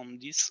from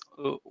this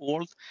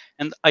world,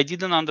 and I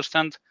didn't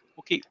understand.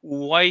 Okay,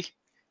 why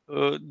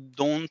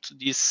don't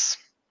these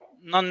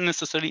not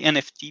necessarily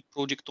NFT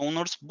project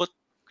owners, but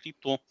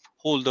crypto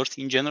holders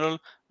in general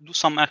do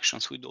some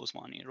actions with those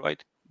money,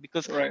 right?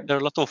 Because Right. there are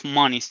a lot of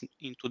money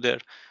into there.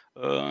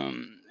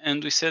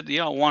 And we said,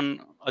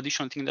 one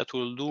additional thing that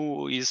we'll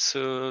do is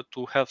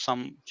to have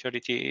some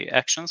charity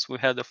actions. We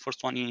had the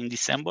first one in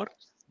December,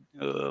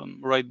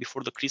 right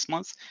before the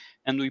Christmas,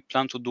 and we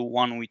plan to do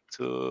one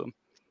with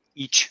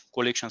each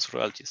collection's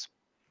royalties.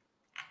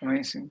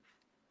 Amazing.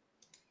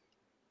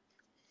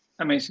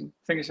 Amazing.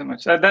 Thank you so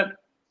much. That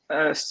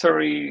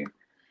story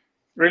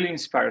really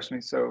inspires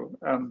me. So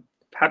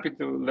happy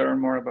to learn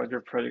more about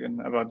your project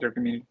and about your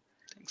community.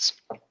 Thanks.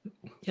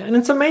 Yeah, and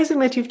it's amazing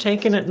that you've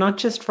taken it not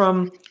just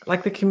from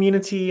like the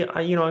community,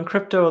 in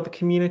crypto or the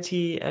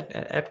community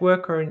at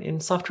work or in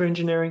software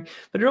engineering,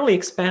 but really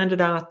expanded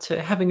out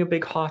to having a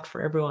big heart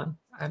for everyone.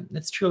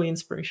 It's truly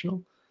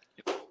inspirational.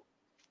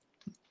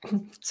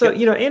 So,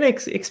 in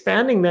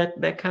expanding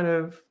that kind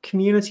of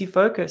community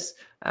focus,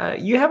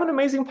 you have an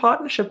amazing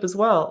partnership as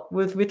well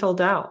with Vital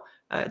DAO.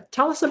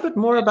 Tell us a bit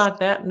more about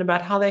that and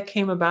about how that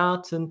came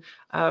about and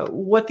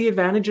what the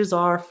advantages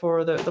are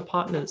for the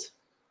partners.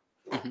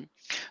 Mm-hmm.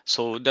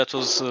 So that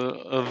was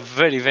a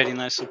very, very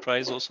nice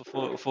surprise also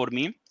for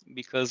me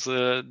because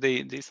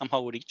they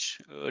somehow reach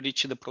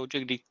the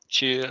project,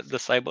 reach the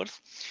cybers.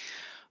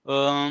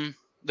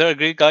 They're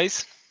great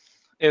guys.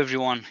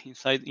 Everyone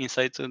inside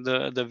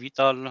the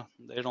Vital,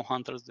 the Aeron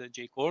Hunters, the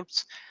J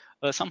Corps.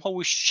 Somehow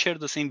we share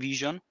the same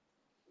vision.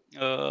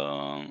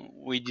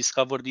 We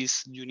discovered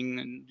this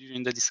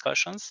during the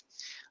discussions.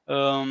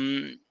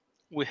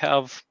 We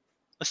have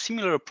a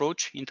similar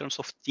approach in terms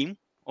of team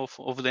of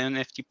the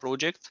NFT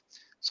project.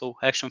 So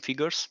action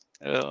figures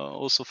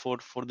also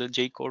for the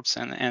J Corps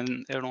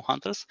and Aeron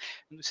Hunters.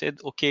 And we said,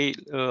 okay,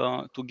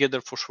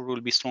 together for sure we'll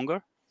be stronger.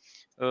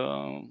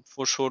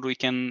 For sure we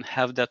can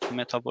have that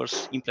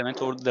metaverse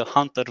implemented, or the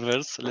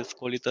Hunterverse, let's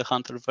call it a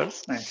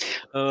Hunterverse, nice.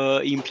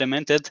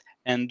 Implemented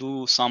and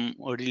do some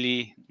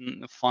really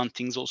fun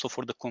things also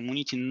for the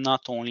community,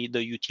 not only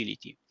the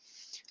utility.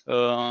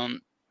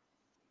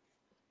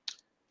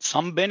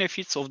 Some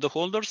benefits of the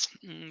holders.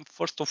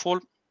 First of all,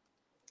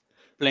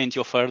 plenty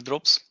of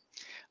airdrops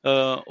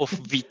of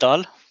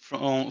Vital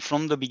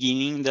from the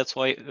beginning. That's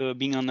why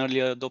being an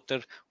early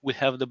adopter will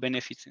have the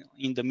benefits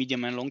in the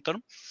medium and long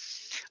term.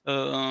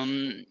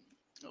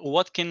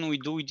 What can we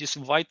do with this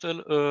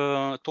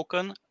Vital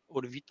token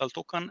or Vital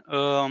token?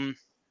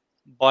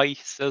 Buy,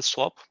 sell,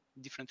 swap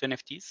different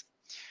NFTs.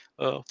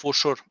 For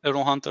sure,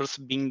 Aeron Hunters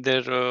being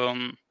their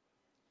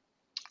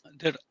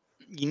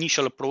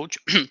initial approach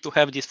to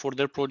have this for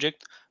their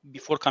project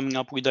before coming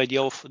up with the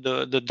idea of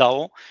the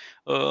DAO.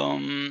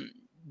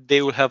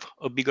 They will have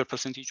a bigger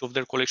percentage of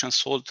their collection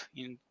sold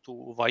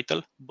into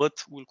Vital,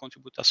 but will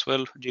contribute as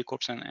well J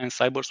Corps and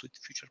Cybers with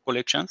future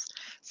collections.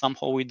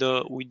 Somehow with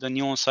the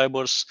Neon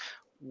Cybers,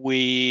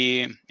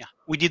 we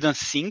didn't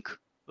think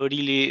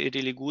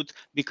really good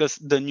because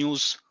the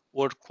news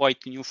were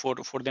quite new for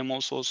them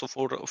also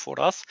for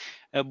us.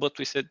 But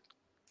we said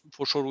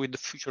for sure with the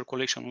future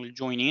collection will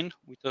join in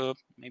with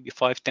maybe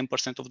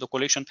 5-10% of the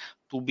collection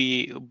to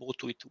be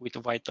bought with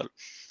Vital.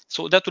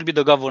 So that will be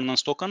the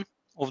governance token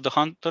of the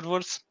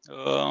Hunterverse.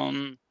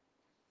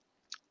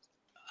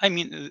 I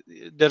mean,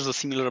 there's a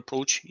similar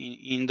approach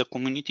in the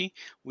community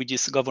with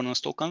these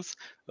governance tokens.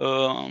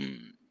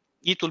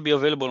 It will be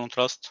available on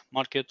Trust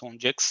Market, on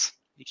Jex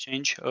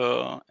exchange,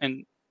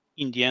 and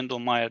in the end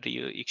on Maiar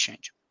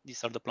exchange.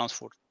 These are the plans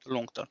for the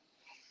long term.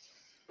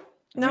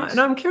 Now, and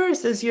I'm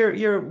curious, as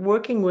you're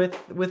working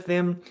with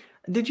them,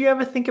 did you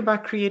ever think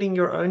about creating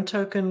your own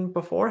token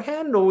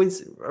beforehand, or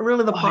was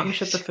really the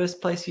partnership the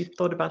first place you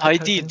thought about the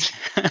token? Did.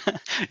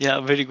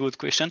 Yeah, very good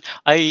question.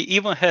 I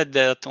even had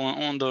that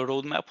on the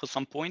roadmap at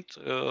some point.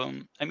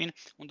 I mean,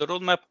 on the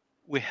roadmap,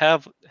 we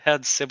have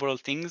had several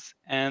things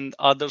and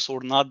others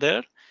were not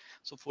there.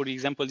 So for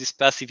example, this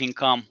passive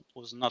income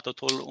was not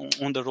at all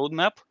on the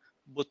roadmap,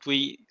 but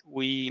we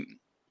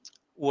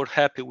were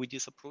happy with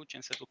this approach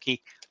and said, okay,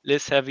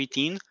 let's have it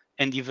in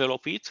and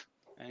develop it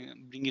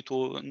and bring it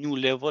to a new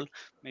level,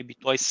 maybe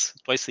twice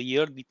a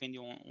year,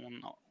 depending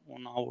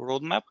on our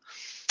roadmap.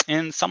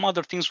 And some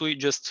other things we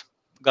just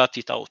got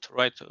it out,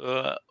 right?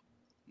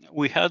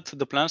 We had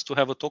the plans to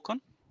have a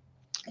token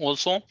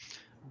also,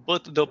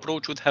 but the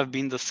approach would have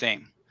been the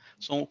same.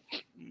 So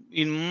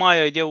in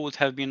my idea would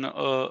have been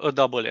a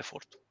double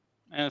effort.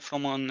 and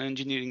from an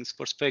engineering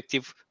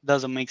perspective,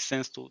 doesn't make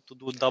sense to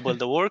do double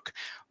the work.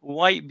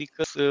 Why?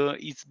 Because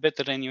it's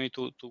better anyway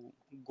to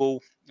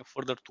go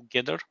further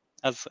together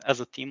as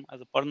a team, as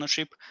a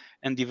partnership,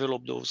 and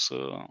develop those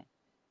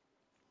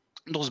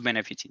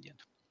benefits in the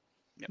end.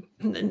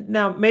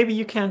 Now, maybe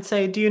you can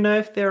say, do you know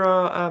if there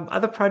are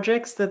other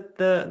projects that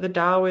the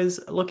DAO is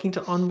looking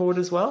to onboard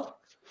as well?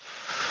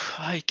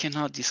 I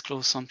cannot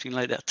disclose something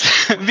like that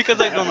because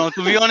I don't know,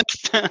 to be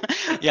honest.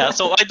 Yeah,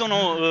 so I don't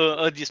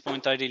know at this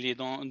point. I really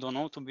don't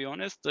know, to be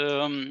honest.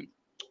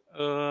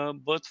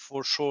 But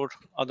for sure,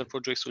 other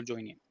projects will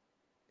join in.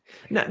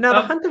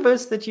 Now the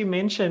Hunterverse that you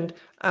mentioned,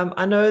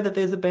 I know that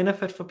there's a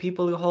benefit for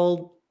people who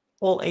hold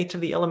all 8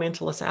 of the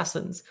elemental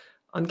assassins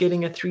on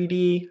getting a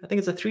 3D, I think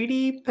it's a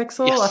 3D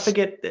pixel. Yes. I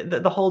forget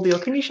the whole deal.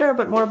 Can you share a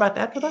bit more about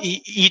that with us?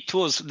 It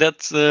was a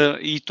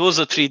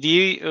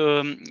 3D.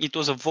 It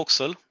was a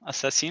voxel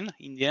assassin.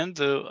 In the end,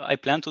 I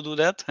planned to do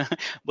that,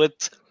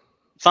 but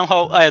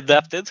somehow I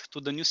adapted to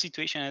the new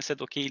situation. I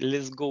said, okay,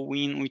 let's go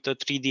in with a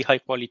 3D high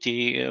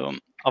quality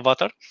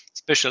avatar,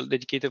 special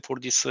dedicated for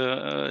this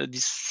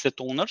set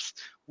owners.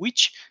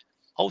 Which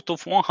out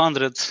of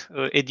 100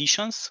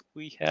 editions,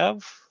 we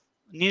have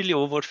nearly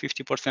over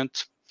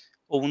 50%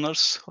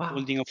 owners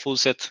holding a full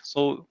set.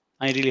 So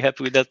I'm really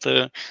happy with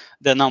that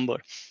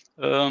number.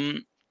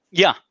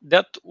 Yeah,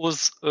 that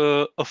was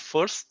a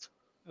first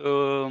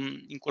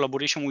in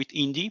collaboration with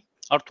Indie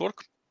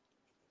Artwork.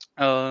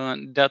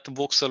 That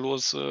voxel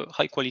was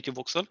high quality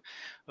voxel,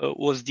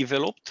 was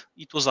developed.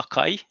 It was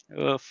Akai,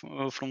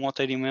 from what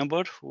I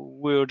remember.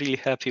 We were really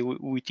happy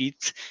with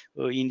it.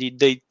 Indeed,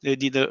 they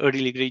did a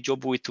really great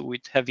job with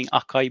having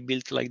Akai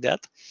built like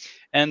that.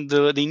 And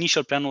the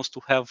initial plan was to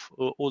have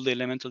all the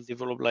elementals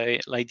developed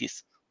like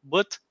this.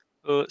 But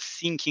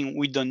syncing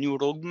with the new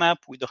roadmap,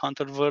 with the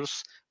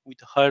Hunterverse,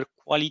 with higher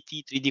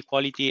quality, 3D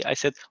quality, I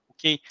said,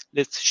 okay,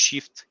 let's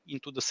shift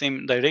into the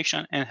same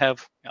direction and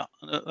have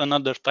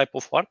another type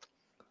of art,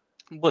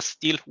 but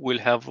still will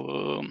have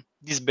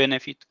this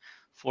benefit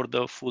for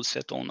the full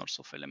set owners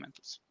of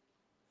elementals.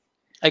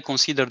 I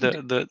consider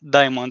the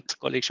diamond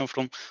collection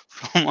from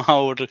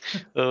our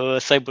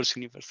Cybers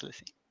universe, let's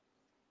say.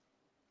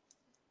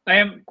 I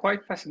am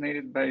quite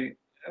fascinated by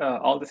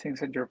all the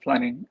things that you're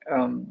planning.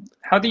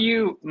 How do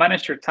you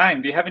manage your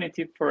time? Do you have any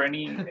tip for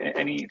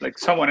any like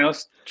someone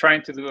else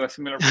trying to do a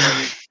similar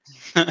project?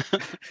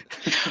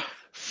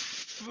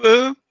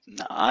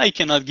 I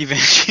cannot give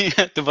any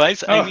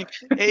advice. I mean,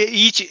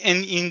 each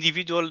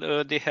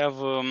individual they have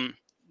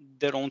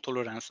their own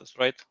tolerances,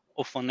 right?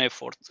 Of an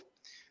effort,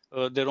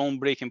 their own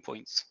breaking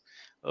points.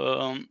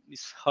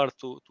 It's hard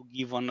to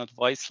give an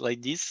advice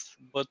like this,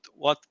 but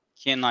what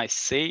can I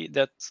say?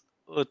 That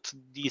at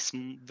this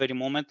very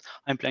moment,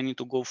 I'm planning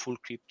to go full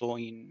crypto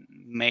in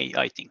May,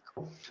 I think.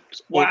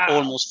 Wow.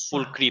 Almost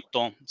full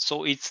crypto.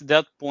 So it's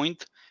that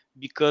point,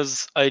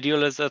 because I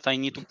realized that I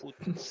need to put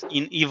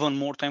in even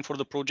more time for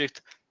the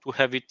project to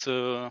have it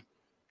to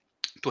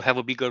have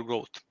a bigger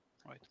growth,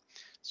 right?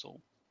 So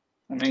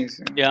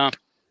amazing. Yeah,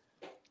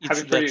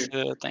 happy for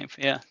you. Time.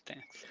 Yeah,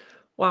 thanks.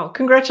 Wow,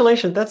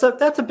 congratulations!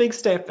 That's a big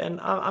step,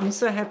 and I'm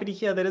so happy to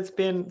hear that it's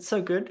been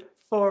so good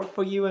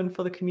for you and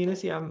for the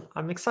community.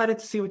 I'm excited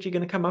to see what you're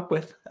going to come up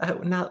with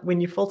now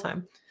when you're full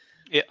time.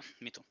 Yeah,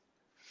 me too.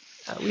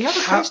 We have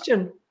a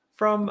question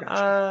from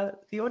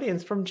the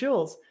audience, from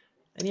Jules,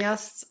 and he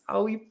asks,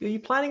 "Are you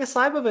planning a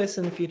Cyberverse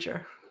in the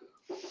future?"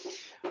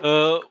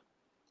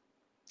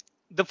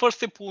 The first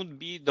step would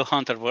be the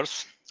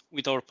Hunterverse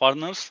with our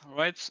partners,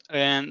 right?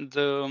 And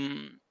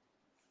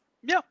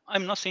yeah,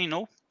 I'm not saying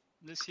no.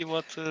 Let's see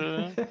what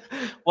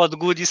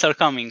goodies are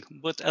coming.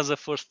 But as a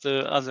first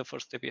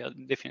step, yeah,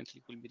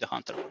 definitely will be the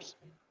Hunterverse.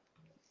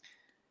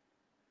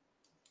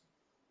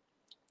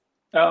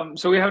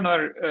 So we have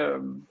another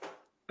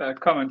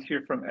comment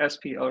here from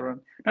SP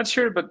Elron. Not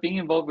sure, but being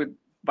involved with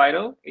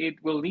Vital,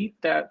 it will lead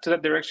to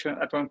that direction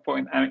at one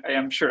point. I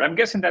am sure. I'm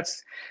guessing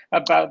that's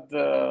about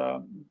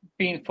the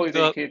being fully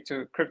dedicated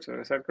to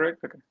crypto. Is that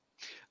correct? Okay.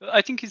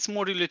 I think it's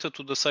more related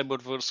to the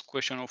Cyberverse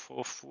question of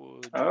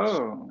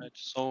right?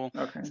 So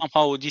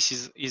somehow this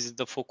is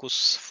the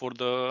focus for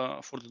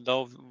the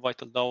DAO,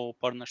 Vital DAO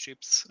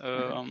partnerships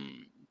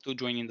to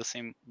join in the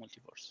same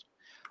multiverse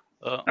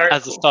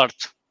as a start,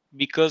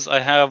 because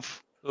I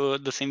have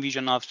the same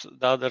vision as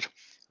the other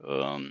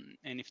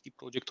NFT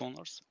project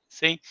owners.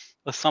 Say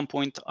at some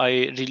point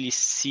I really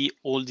see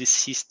all these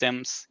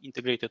systems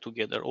integrated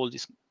together, all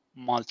these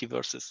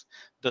multiverses.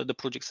 The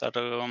projects are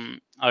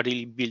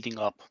really building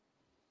up.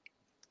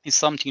 It's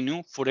something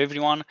new for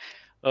everyone,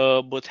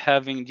 but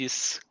having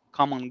this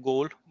common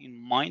goal in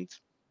mind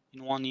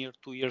in 1 year,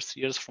 2 years,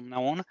 3 years from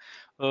now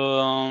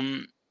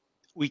on,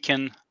 we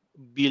can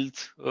build,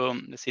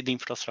 let's say, the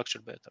infrastructure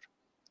better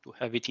to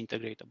have it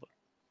integratable.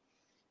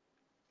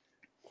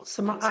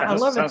 Awesome. I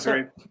love it.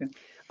 So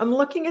I'm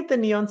looking at the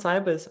Neon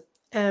Cybers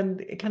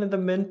and kind of the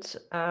mint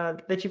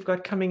that you've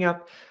got coming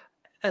up.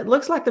 It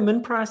looks like the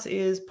min price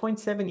is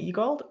 0.7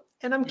 eGold.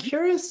 And I'm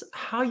curious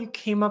how you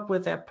came up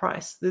with that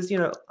price. There's,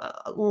 a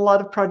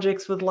lot of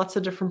projects with lots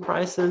of different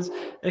prices.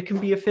 It can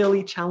be a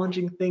fairly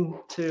challenging thing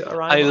to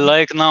arrive I on.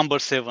 like number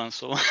 7,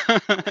 so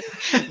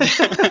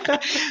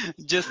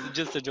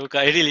just a joke.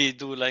 I really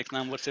do like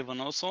number 7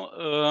 also.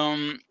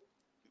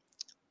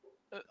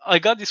 I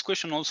got this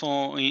question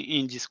also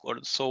in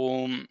Discord.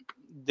 So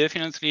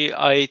definitely,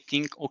 I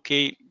think,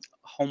 okay,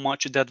 how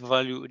much that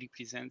value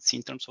represents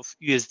in terms of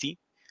USD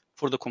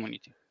for the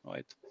community,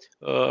 right?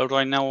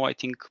 Right now, I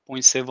think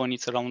 0.7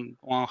 is around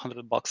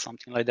 $100,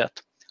 something like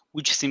that,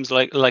 which seems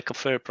like a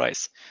fair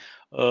price.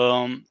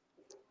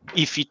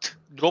 If it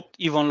dropped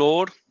even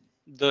lower,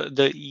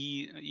 the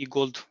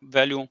eGold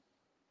value,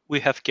 we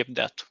have kept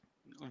that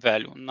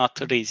value, not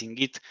raising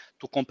it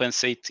to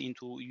compensate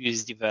into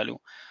USD value.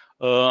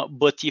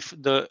 But if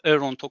the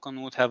Aeron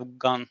token would have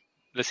gone,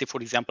 let's say,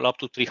 for example, up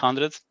to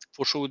 300,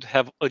 for sure would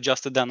have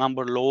adjusted the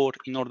number lower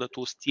in order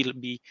to still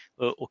be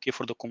okay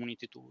for the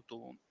community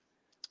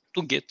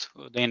to get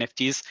the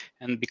NFTs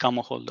and become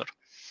a holder.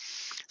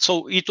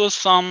 So it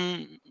was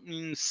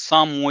in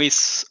some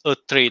ways a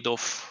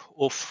trade-off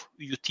of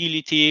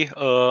utility,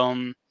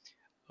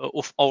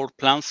 of our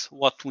plans,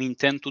 what we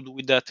intend to do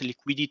with that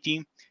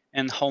liquidity,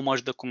 and how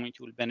much the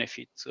community will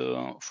benefit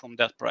from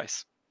that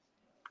price.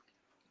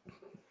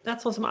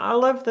 That's awesome. I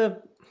love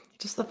the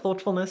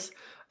thoughtfulness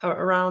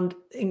around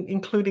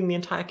including the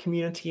entire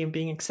community and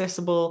being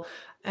accessible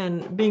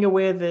and being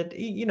aware that,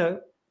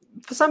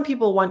 for some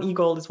people, one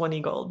eGold is one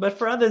eGold, but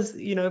for others,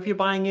 if you're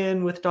buying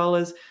in with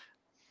dollars,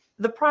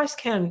 the price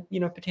can,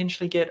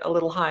 potentially get a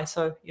little high.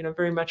 So,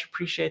 very much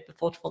appreciate the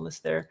thoughtfulness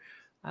there.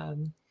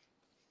 And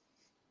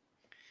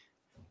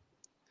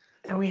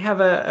we have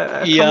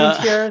a comment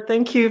here.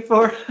 Thank you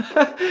for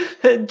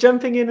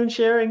jumping in and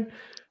sharing.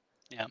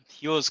 Yeah,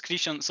 he was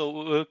Christian.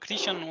 So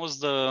Christian was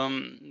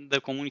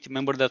the community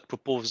member that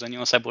proposed the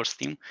Neon Cybers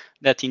team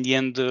that in the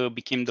end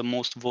became the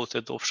most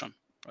voted option,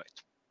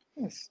 right?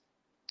 Yes.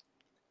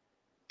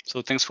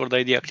 So thanks for the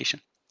idea,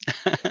 Christian.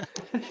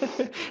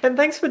 And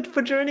thanks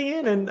for joining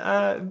in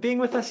and being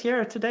with us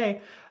here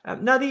today.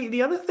 Now,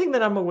 the other thing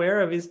that I'm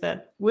aware of is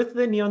that with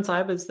the Neon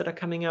Cybers that are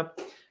coming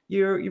up,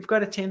 you've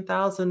got a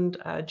 10,000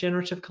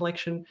 generative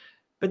collection,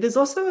 but there's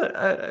also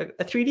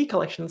a 3D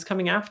collection that's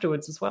coming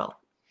afterwards as well.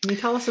 Can you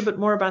tell us a bit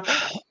more about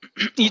that?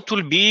 It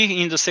will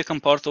be in the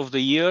second part of the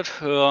year.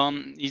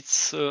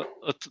 It's a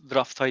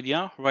draft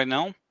idea right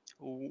now.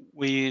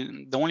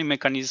 The only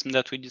mechanism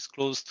that we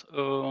disclosed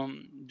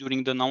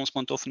during the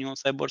announcement of Neon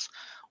Cybers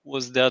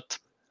was that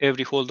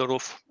every holder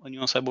of a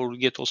Neon Cyber will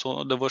get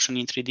also the version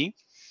in 3D.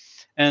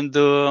 And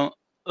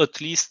at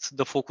least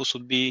the focus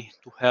would be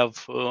to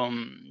have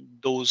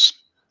those,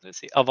 let's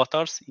say,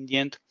 avatars in the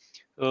end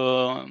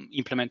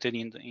implemented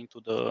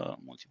into the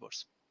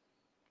multiverse.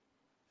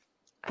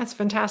 That's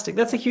fantastic.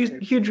 That's a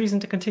huge reason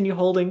to continue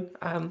holding.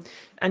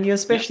 And you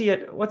especially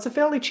at what's a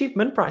fairly cheap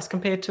mint price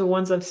compared to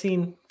ones I've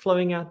seen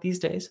flowing out these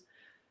days.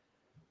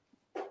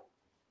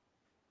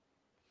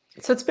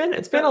 So it's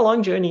been a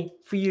long journey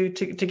for you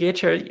to get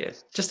here,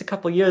 just a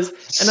couple of years.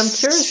 And I'm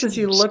curious, as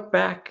you look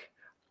back,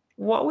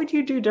 what would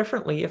you do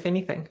differently, if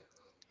anything?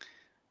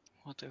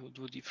 What I would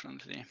do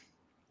differently?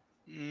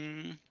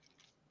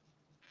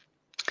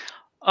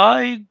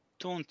 I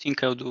don't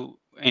think I'll do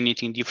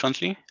anything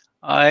differently.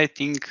 I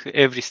think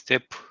every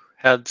step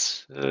had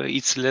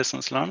its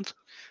lessons learned,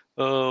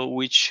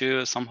 which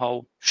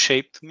somehow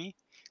shaped me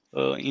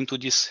into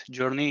this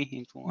journey,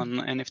 into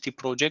an NFT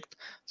project.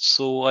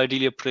 So I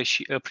really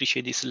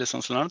appreciate these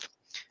lessons learned,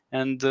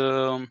 and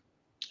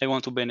I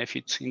want to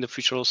benefit in the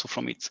future also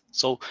from it.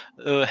 So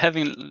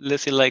having,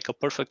 let's say, like a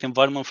perfect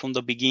environment from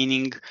the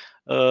beginning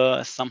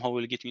somehow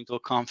will get me into a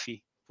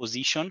comfy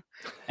position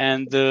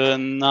and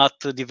not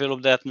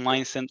develop that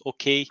mindset.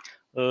 Okay,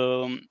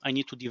 I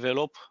need to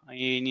develop. I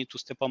need to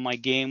step up my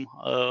game.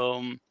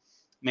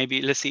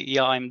 Maybe let's say,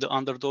 I'm the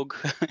underdog.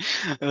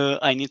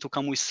 I need to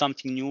come with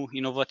something new,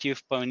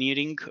 innovative,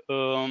 pioneering,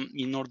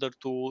 in order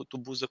to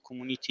boost the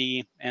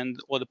community and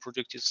what the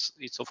project is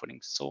offering.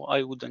 So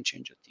I wouldn't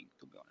change a thing,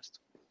 to be honest.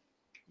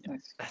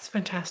 Nice. That's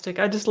fantastic.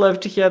 I just love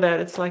to hear that.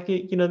 It's like,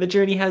 the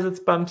journey has its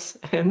bumps,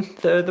 and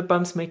the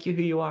bumps make you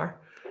who you are.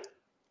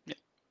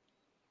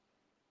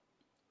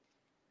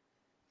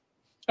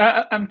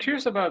 I'm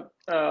curious about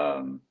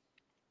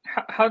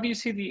how do you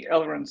see the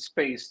Elrond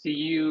space? Do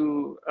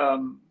you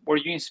were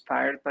you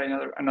inspired by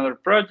another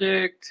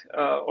project,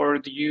 or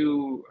do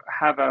you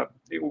have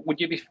would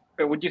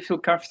you feel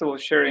comfortable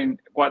sharing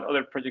what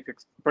other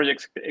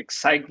projects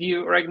excite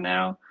you right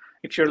now?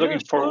 If you're looking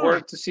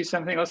forward to see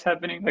something else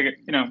happening,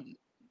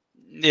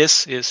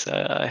 Yes,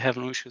 I have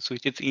no issues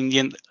with it. In the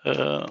end,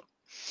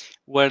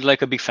 we're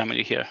like a big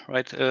family here,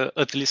 right?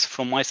 At least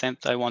from my side,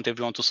 I want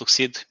everyone to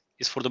succeed.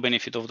 It's for the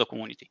benefit of the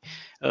community.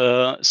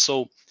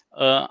 So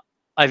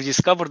I've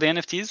discovered the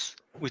NFTs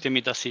with the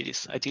Meta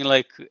series. I think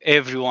like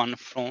everyone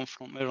from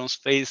Aeron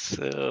Space,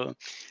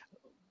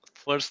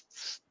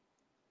 first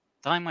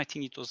time, I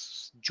think it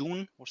was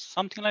June or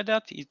something like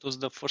that. It was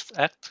the first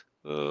act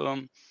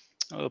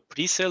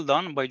pre-sale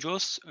done by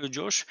Josh,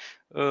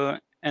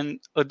 and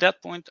at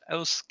that point I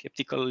was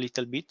skeptical a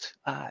little bit.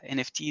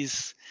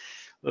 NFTs,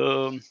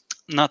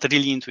 not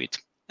really into it,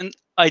 and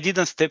I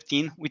didn't step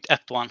in with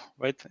Act 1,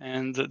 right?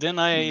 And then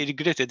I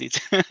regretted it.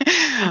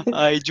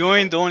 I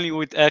joined only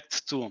with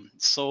Act 2.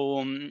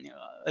 So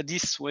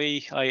this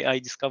way I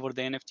discovered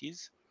the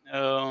NFTs,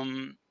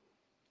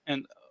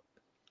 and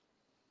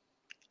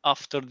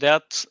after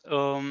that,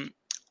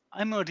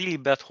 I'm a really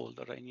bad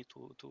holder. I need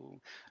to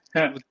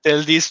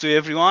tell this to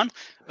everyone.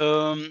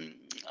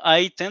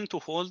 I tend to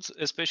hold,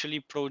 especially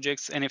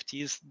projects,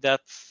 NFTs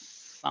that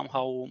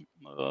somehow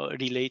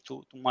relate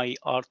to my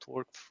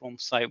artwork from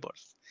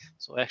Cybers,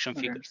 so action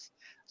figures.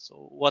 So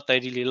what I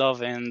really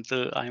love, and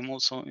I'm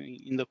also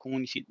in the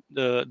community,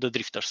 the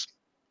Drifters.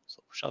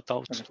 So shout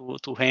out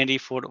to Henry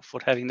for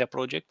having that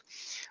project.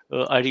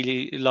 I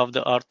really love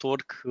the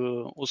artwork,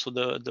 also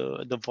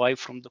the vibe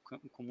from the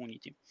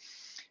community.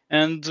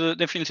 And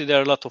definitely there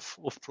are a lot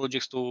of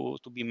projects to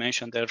be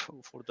mentioned there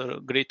for the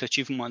great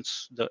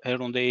achievements, the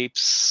Aeron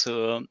Apes,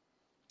 all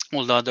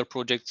the other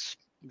projects,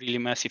 really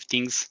massive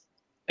things.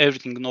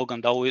 Everything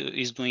Nogan DAO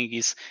is doing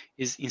is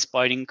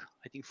inspiring,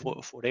 I think,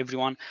 for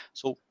everyone.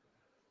 So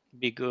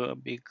big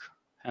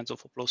hands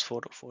of applause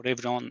for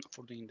everyone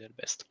for doing their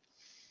best.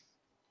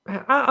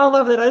 I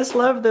love that. I just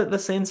love the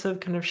sense of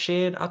kind of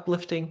shared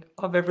uplifting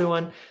of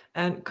everyone.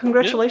 And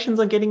congratulations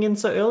on getting in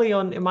so early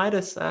on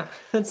Midas.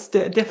 It's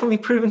definitely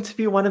proven to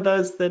be one of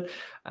those that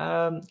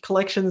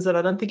collections that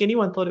I don't think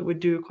anyone thought it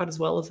would do quite as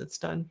well as it's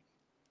done.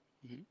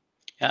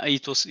 Yeah,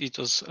 it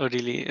was a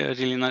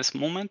really nice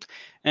moment,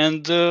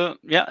 and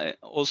yeah,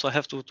 also I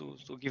have to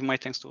give my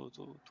thanks to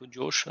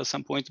Josh at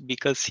some point,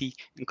 because he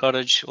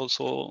encouraged.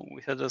 Also,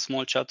 we had a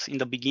small chat in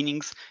the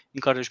beginnings,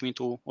 encouraged me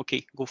to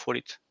go for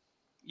it.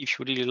 If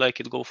you really like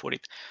it, go for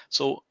it.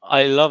 So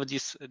I love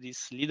these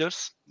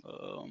leaders,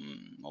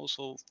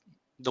 also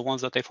the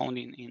ones that I found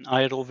in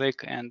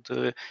Aerovec,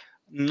 and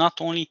not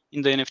only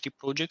in the NFT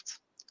projects.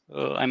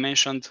 I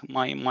mentioned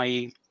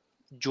my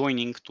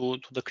joining to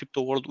the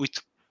crypto world with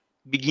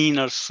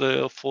beginners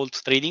fold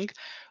trading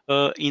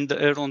in the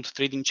Aeron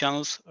trading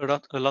channels.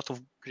 A lot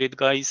of great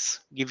guys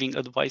giving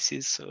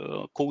advices,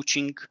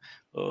 coaching,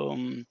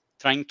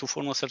 trying to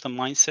form a certain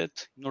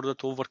mindset in order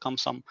to overcome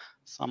some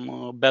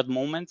bad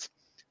moments.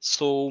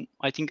 So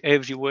I think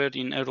everywhere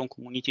in Aeron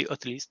community,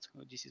 at least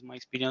this is my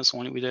experience,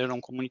 only with the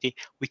Aeron community,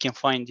 we can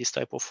find this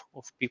type of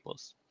people.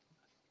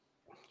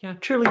 Yeah,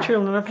 truly.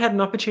 And I've had an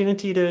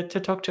opportunity to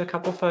talk to a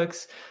couple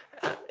folks.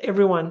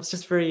 Everyone's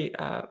just very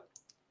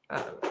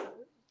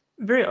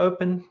very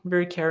open,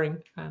 very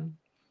caring.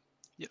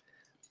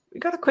 We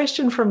got a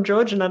question from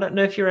George, and I don't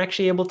know if you're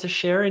actually able to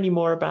share any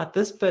more about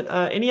this, but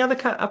any other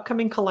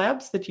upcoming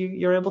collabs that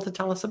you're able to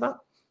tell us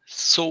about?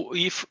 So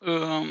if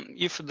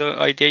the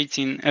idea is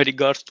in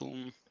regards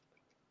to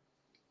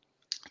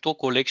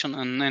collection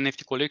and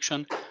NFT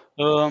collection,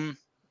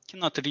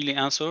 cannot really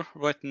answer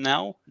right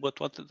now, but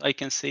what I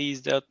can say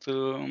is that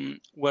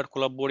we're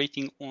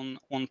collaborating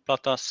on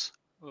Plata's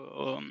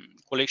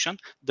collection,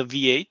 the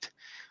V8,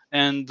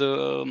 and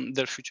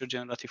their future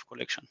generative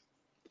collection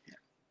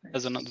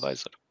as an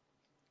advisor.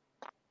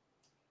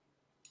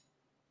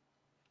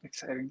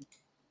 Exciting.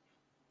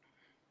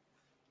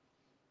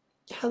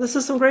 Yeah, this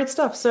is some great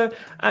stuff. So,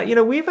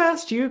 we've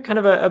asked you kind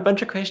of a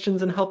bunch of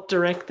questions and helped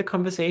direct the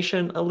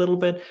conversation a little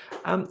bit.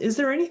 Is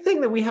there anything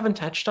that we haven't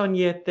touched on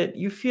yet that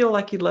you feel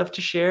like you'd love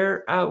to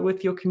share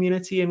with your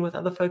community and with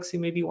other folks who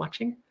may be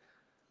watching?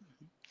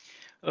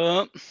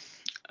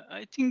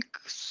 I think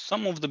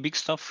some of the big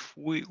stuff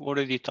we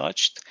already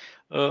touched.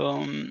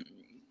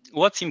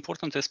 What's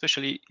important,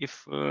 especially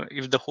if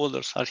the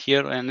holders are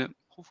here and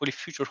hopefully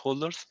future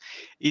holders,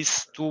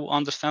 is to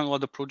understand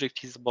what the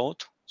project is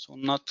about. So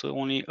not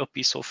only a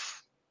piece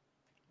of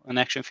an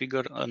action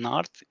figure, an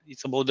art,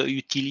 it's about the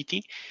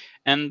utility,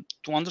 and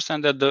to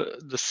understand that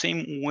the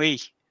same way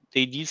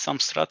they did some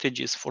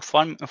strategies for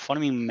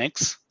farming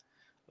mechs,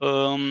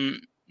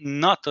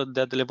 not at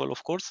that level,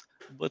 of course,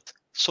 but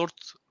sort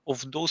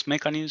of those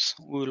mechanisms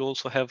we will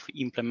also have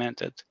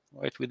implemented,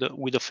 right, with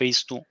the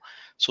phase 2.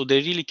 So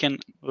they really can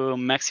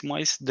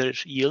maximize their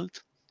yield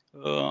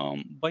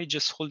by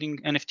just holding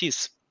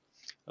NFTs.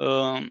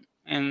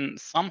 And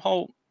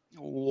somehow,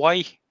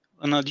 why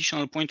an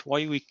additional point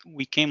why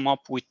we came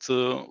up with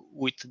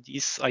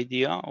this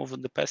idea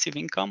of the passive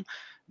income,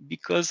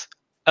 because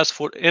as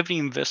for every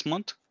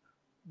investment,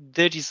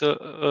 there is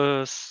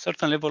a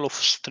certain level of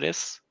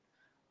stress.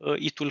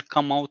 It will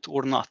come out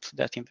or not,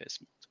 that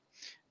investment.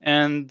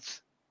 And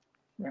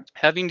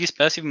having this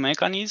passive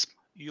mechanism,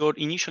 your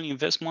initial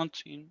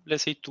investment in,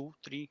 let's say, 2,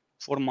 3,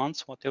 4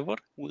 months, whatever,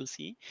 we'll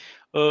see,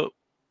 will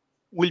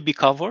be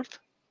covered.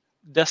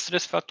 The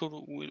stress factor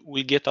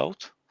will get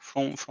out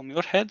from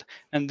your head,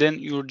 and then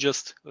you'll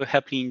just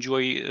happily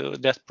enjoy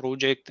that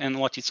project and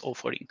what it's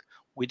offering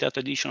without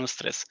additional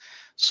stress.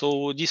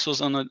 So this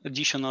was an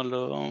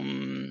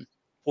additional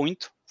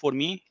point for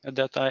me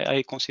that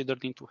I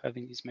considered into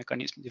having this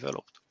mechanism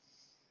developed.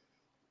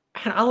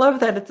 And I love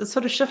that it's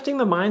sort of shifting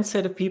the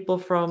mindset of people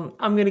from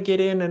I'm going to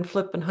get in and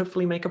flip and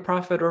hopefully make a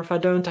profit, or if I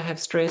don't, I have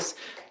stress,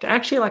 to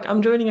actually like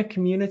I'm joining a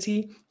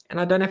community and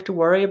I don't have to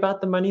worry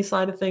about the money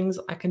side of things.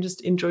 I can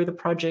just enjoy the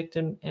project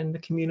and the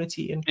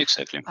community and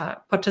Exactly.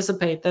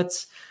 Participate.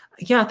 That's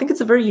I think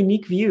it's a very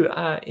unique view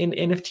in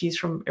NFTs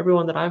from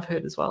everyone that I've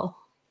heard as well.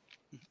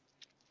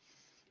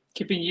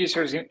 Keeping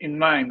users in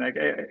mind, like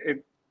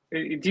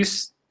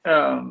this.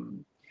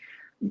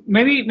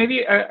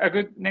 Maybe a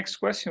good next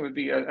question would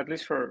be, at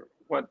least for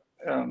what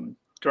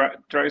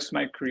drives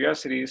my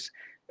curiosity, is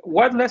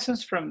what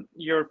lessons from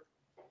your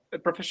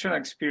professional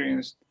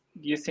experience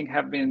do you think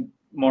have been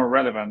more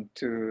relevant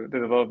to the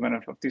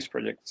development of these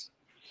projects?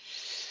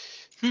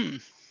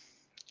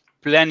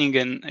 Planning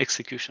and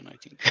execution, I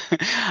think.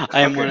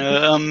 I'm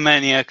a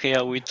maniac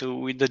with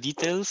the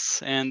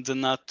details and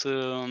not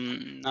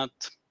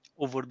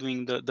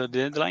overdoing the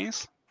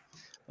deadlines.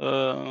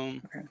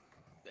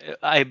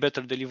 I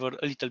better deliver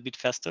a little bit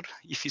faster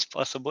if it's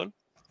possible,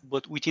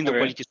 but within the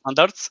quality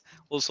standards.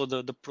 Also,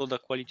 the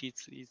product quality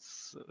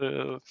is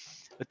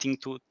a thing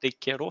to take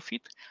care of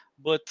it.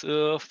 But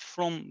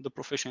from the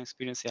professional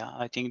experience,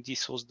 I think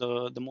this was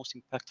the most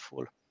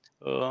impactful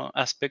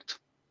aspect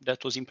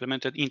that was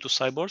implemented into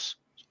Cybers,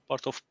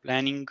 part of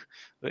planning,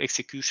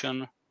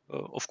 execution,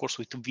 of course,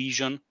 with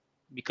vision,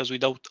 because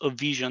without a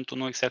vision to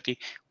know exactly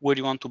where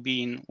you want to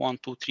be in 1,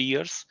 2, 3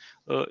 years,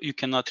 you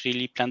cannot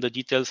really plan the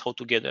details how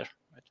to get there.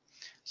 Right?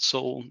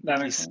 So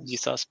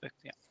this aspect,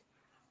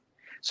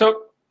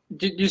 So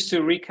just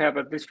to recap,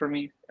 at least for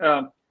me,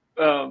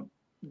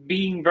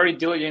 being very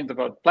diligent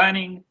about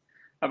planning,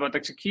 about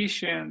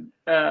execution,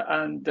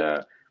 and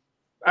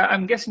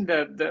I'm guessing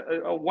that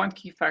the one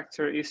key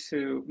factor is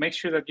to make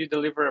sure that you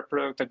deliver a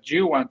product that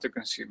you want to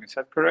consume. Is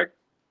that correct?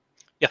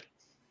 Yeah,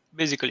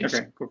 basically.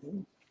 Okay,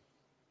 cool.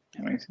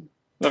 Amazing.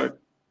 Love it.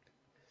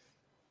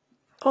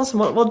 Awesome.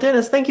 Well,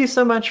 Dennis, thank you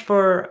so much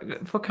for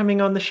coming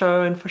on the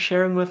show and for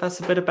sharing with us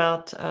a bit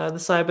about the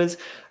Cybers.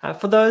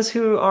 For those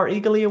who are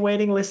eagerly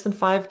awaiting less than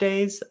 5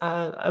 days,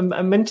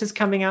 a mint is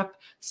coming up,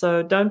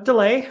 so don't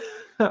delay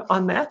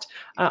on that.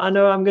 I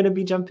know I'm going to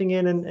be jumping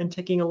in and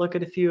taking a look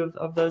at a few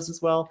of those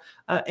as well.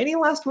 Any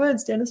last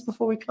words, Dennis,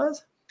 before we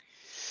close?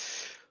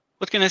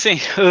 What can I say?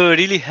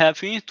 Really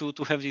happy to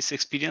have this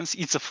experience.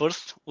 It's a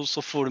first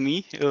also for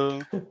me.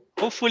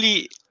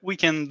 Hopefully we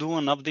can do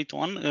an update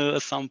on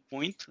at some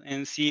point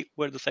and see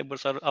where the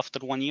Cybers are after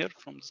 1 year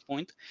from this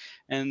point,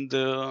 and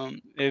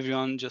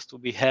everyone just to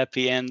be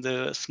happy and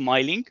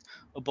smiling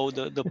about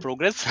the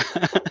progress.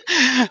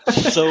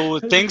 So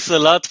thanks a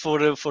lot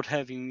for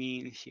having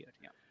me here.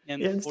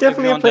 And it's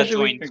definitely a pleasure.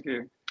 Thank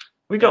you.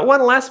 We got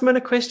one last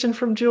minute question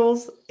from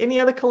Jules. Any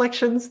other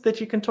collections that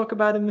you can talk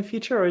about in the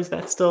future, or is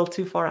that still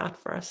too far out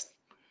for us?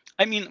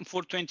 I mean,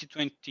 for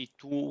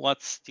 2022,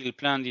 what's still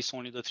planned is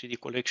only the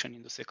 3D collection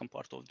in the second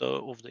part of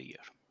the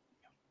year,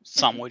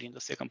 somewhere in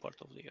the second part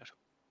of the year.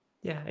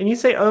 Yeah, and you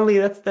say only,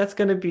 that's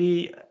going to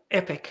be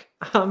epic.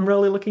 I'm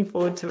really looking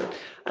forward to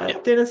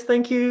it. Dennis,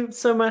 thank you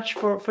so much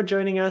for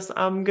joining us.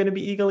 I'm going to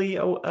be eagerly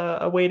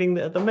awaiting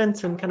the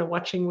mint and kind of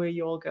watching where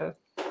you all go.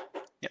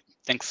 Yeah,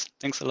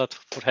 thanks a lot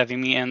for having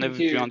me and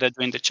everyone that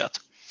joined the chat.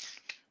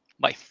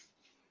 Bye.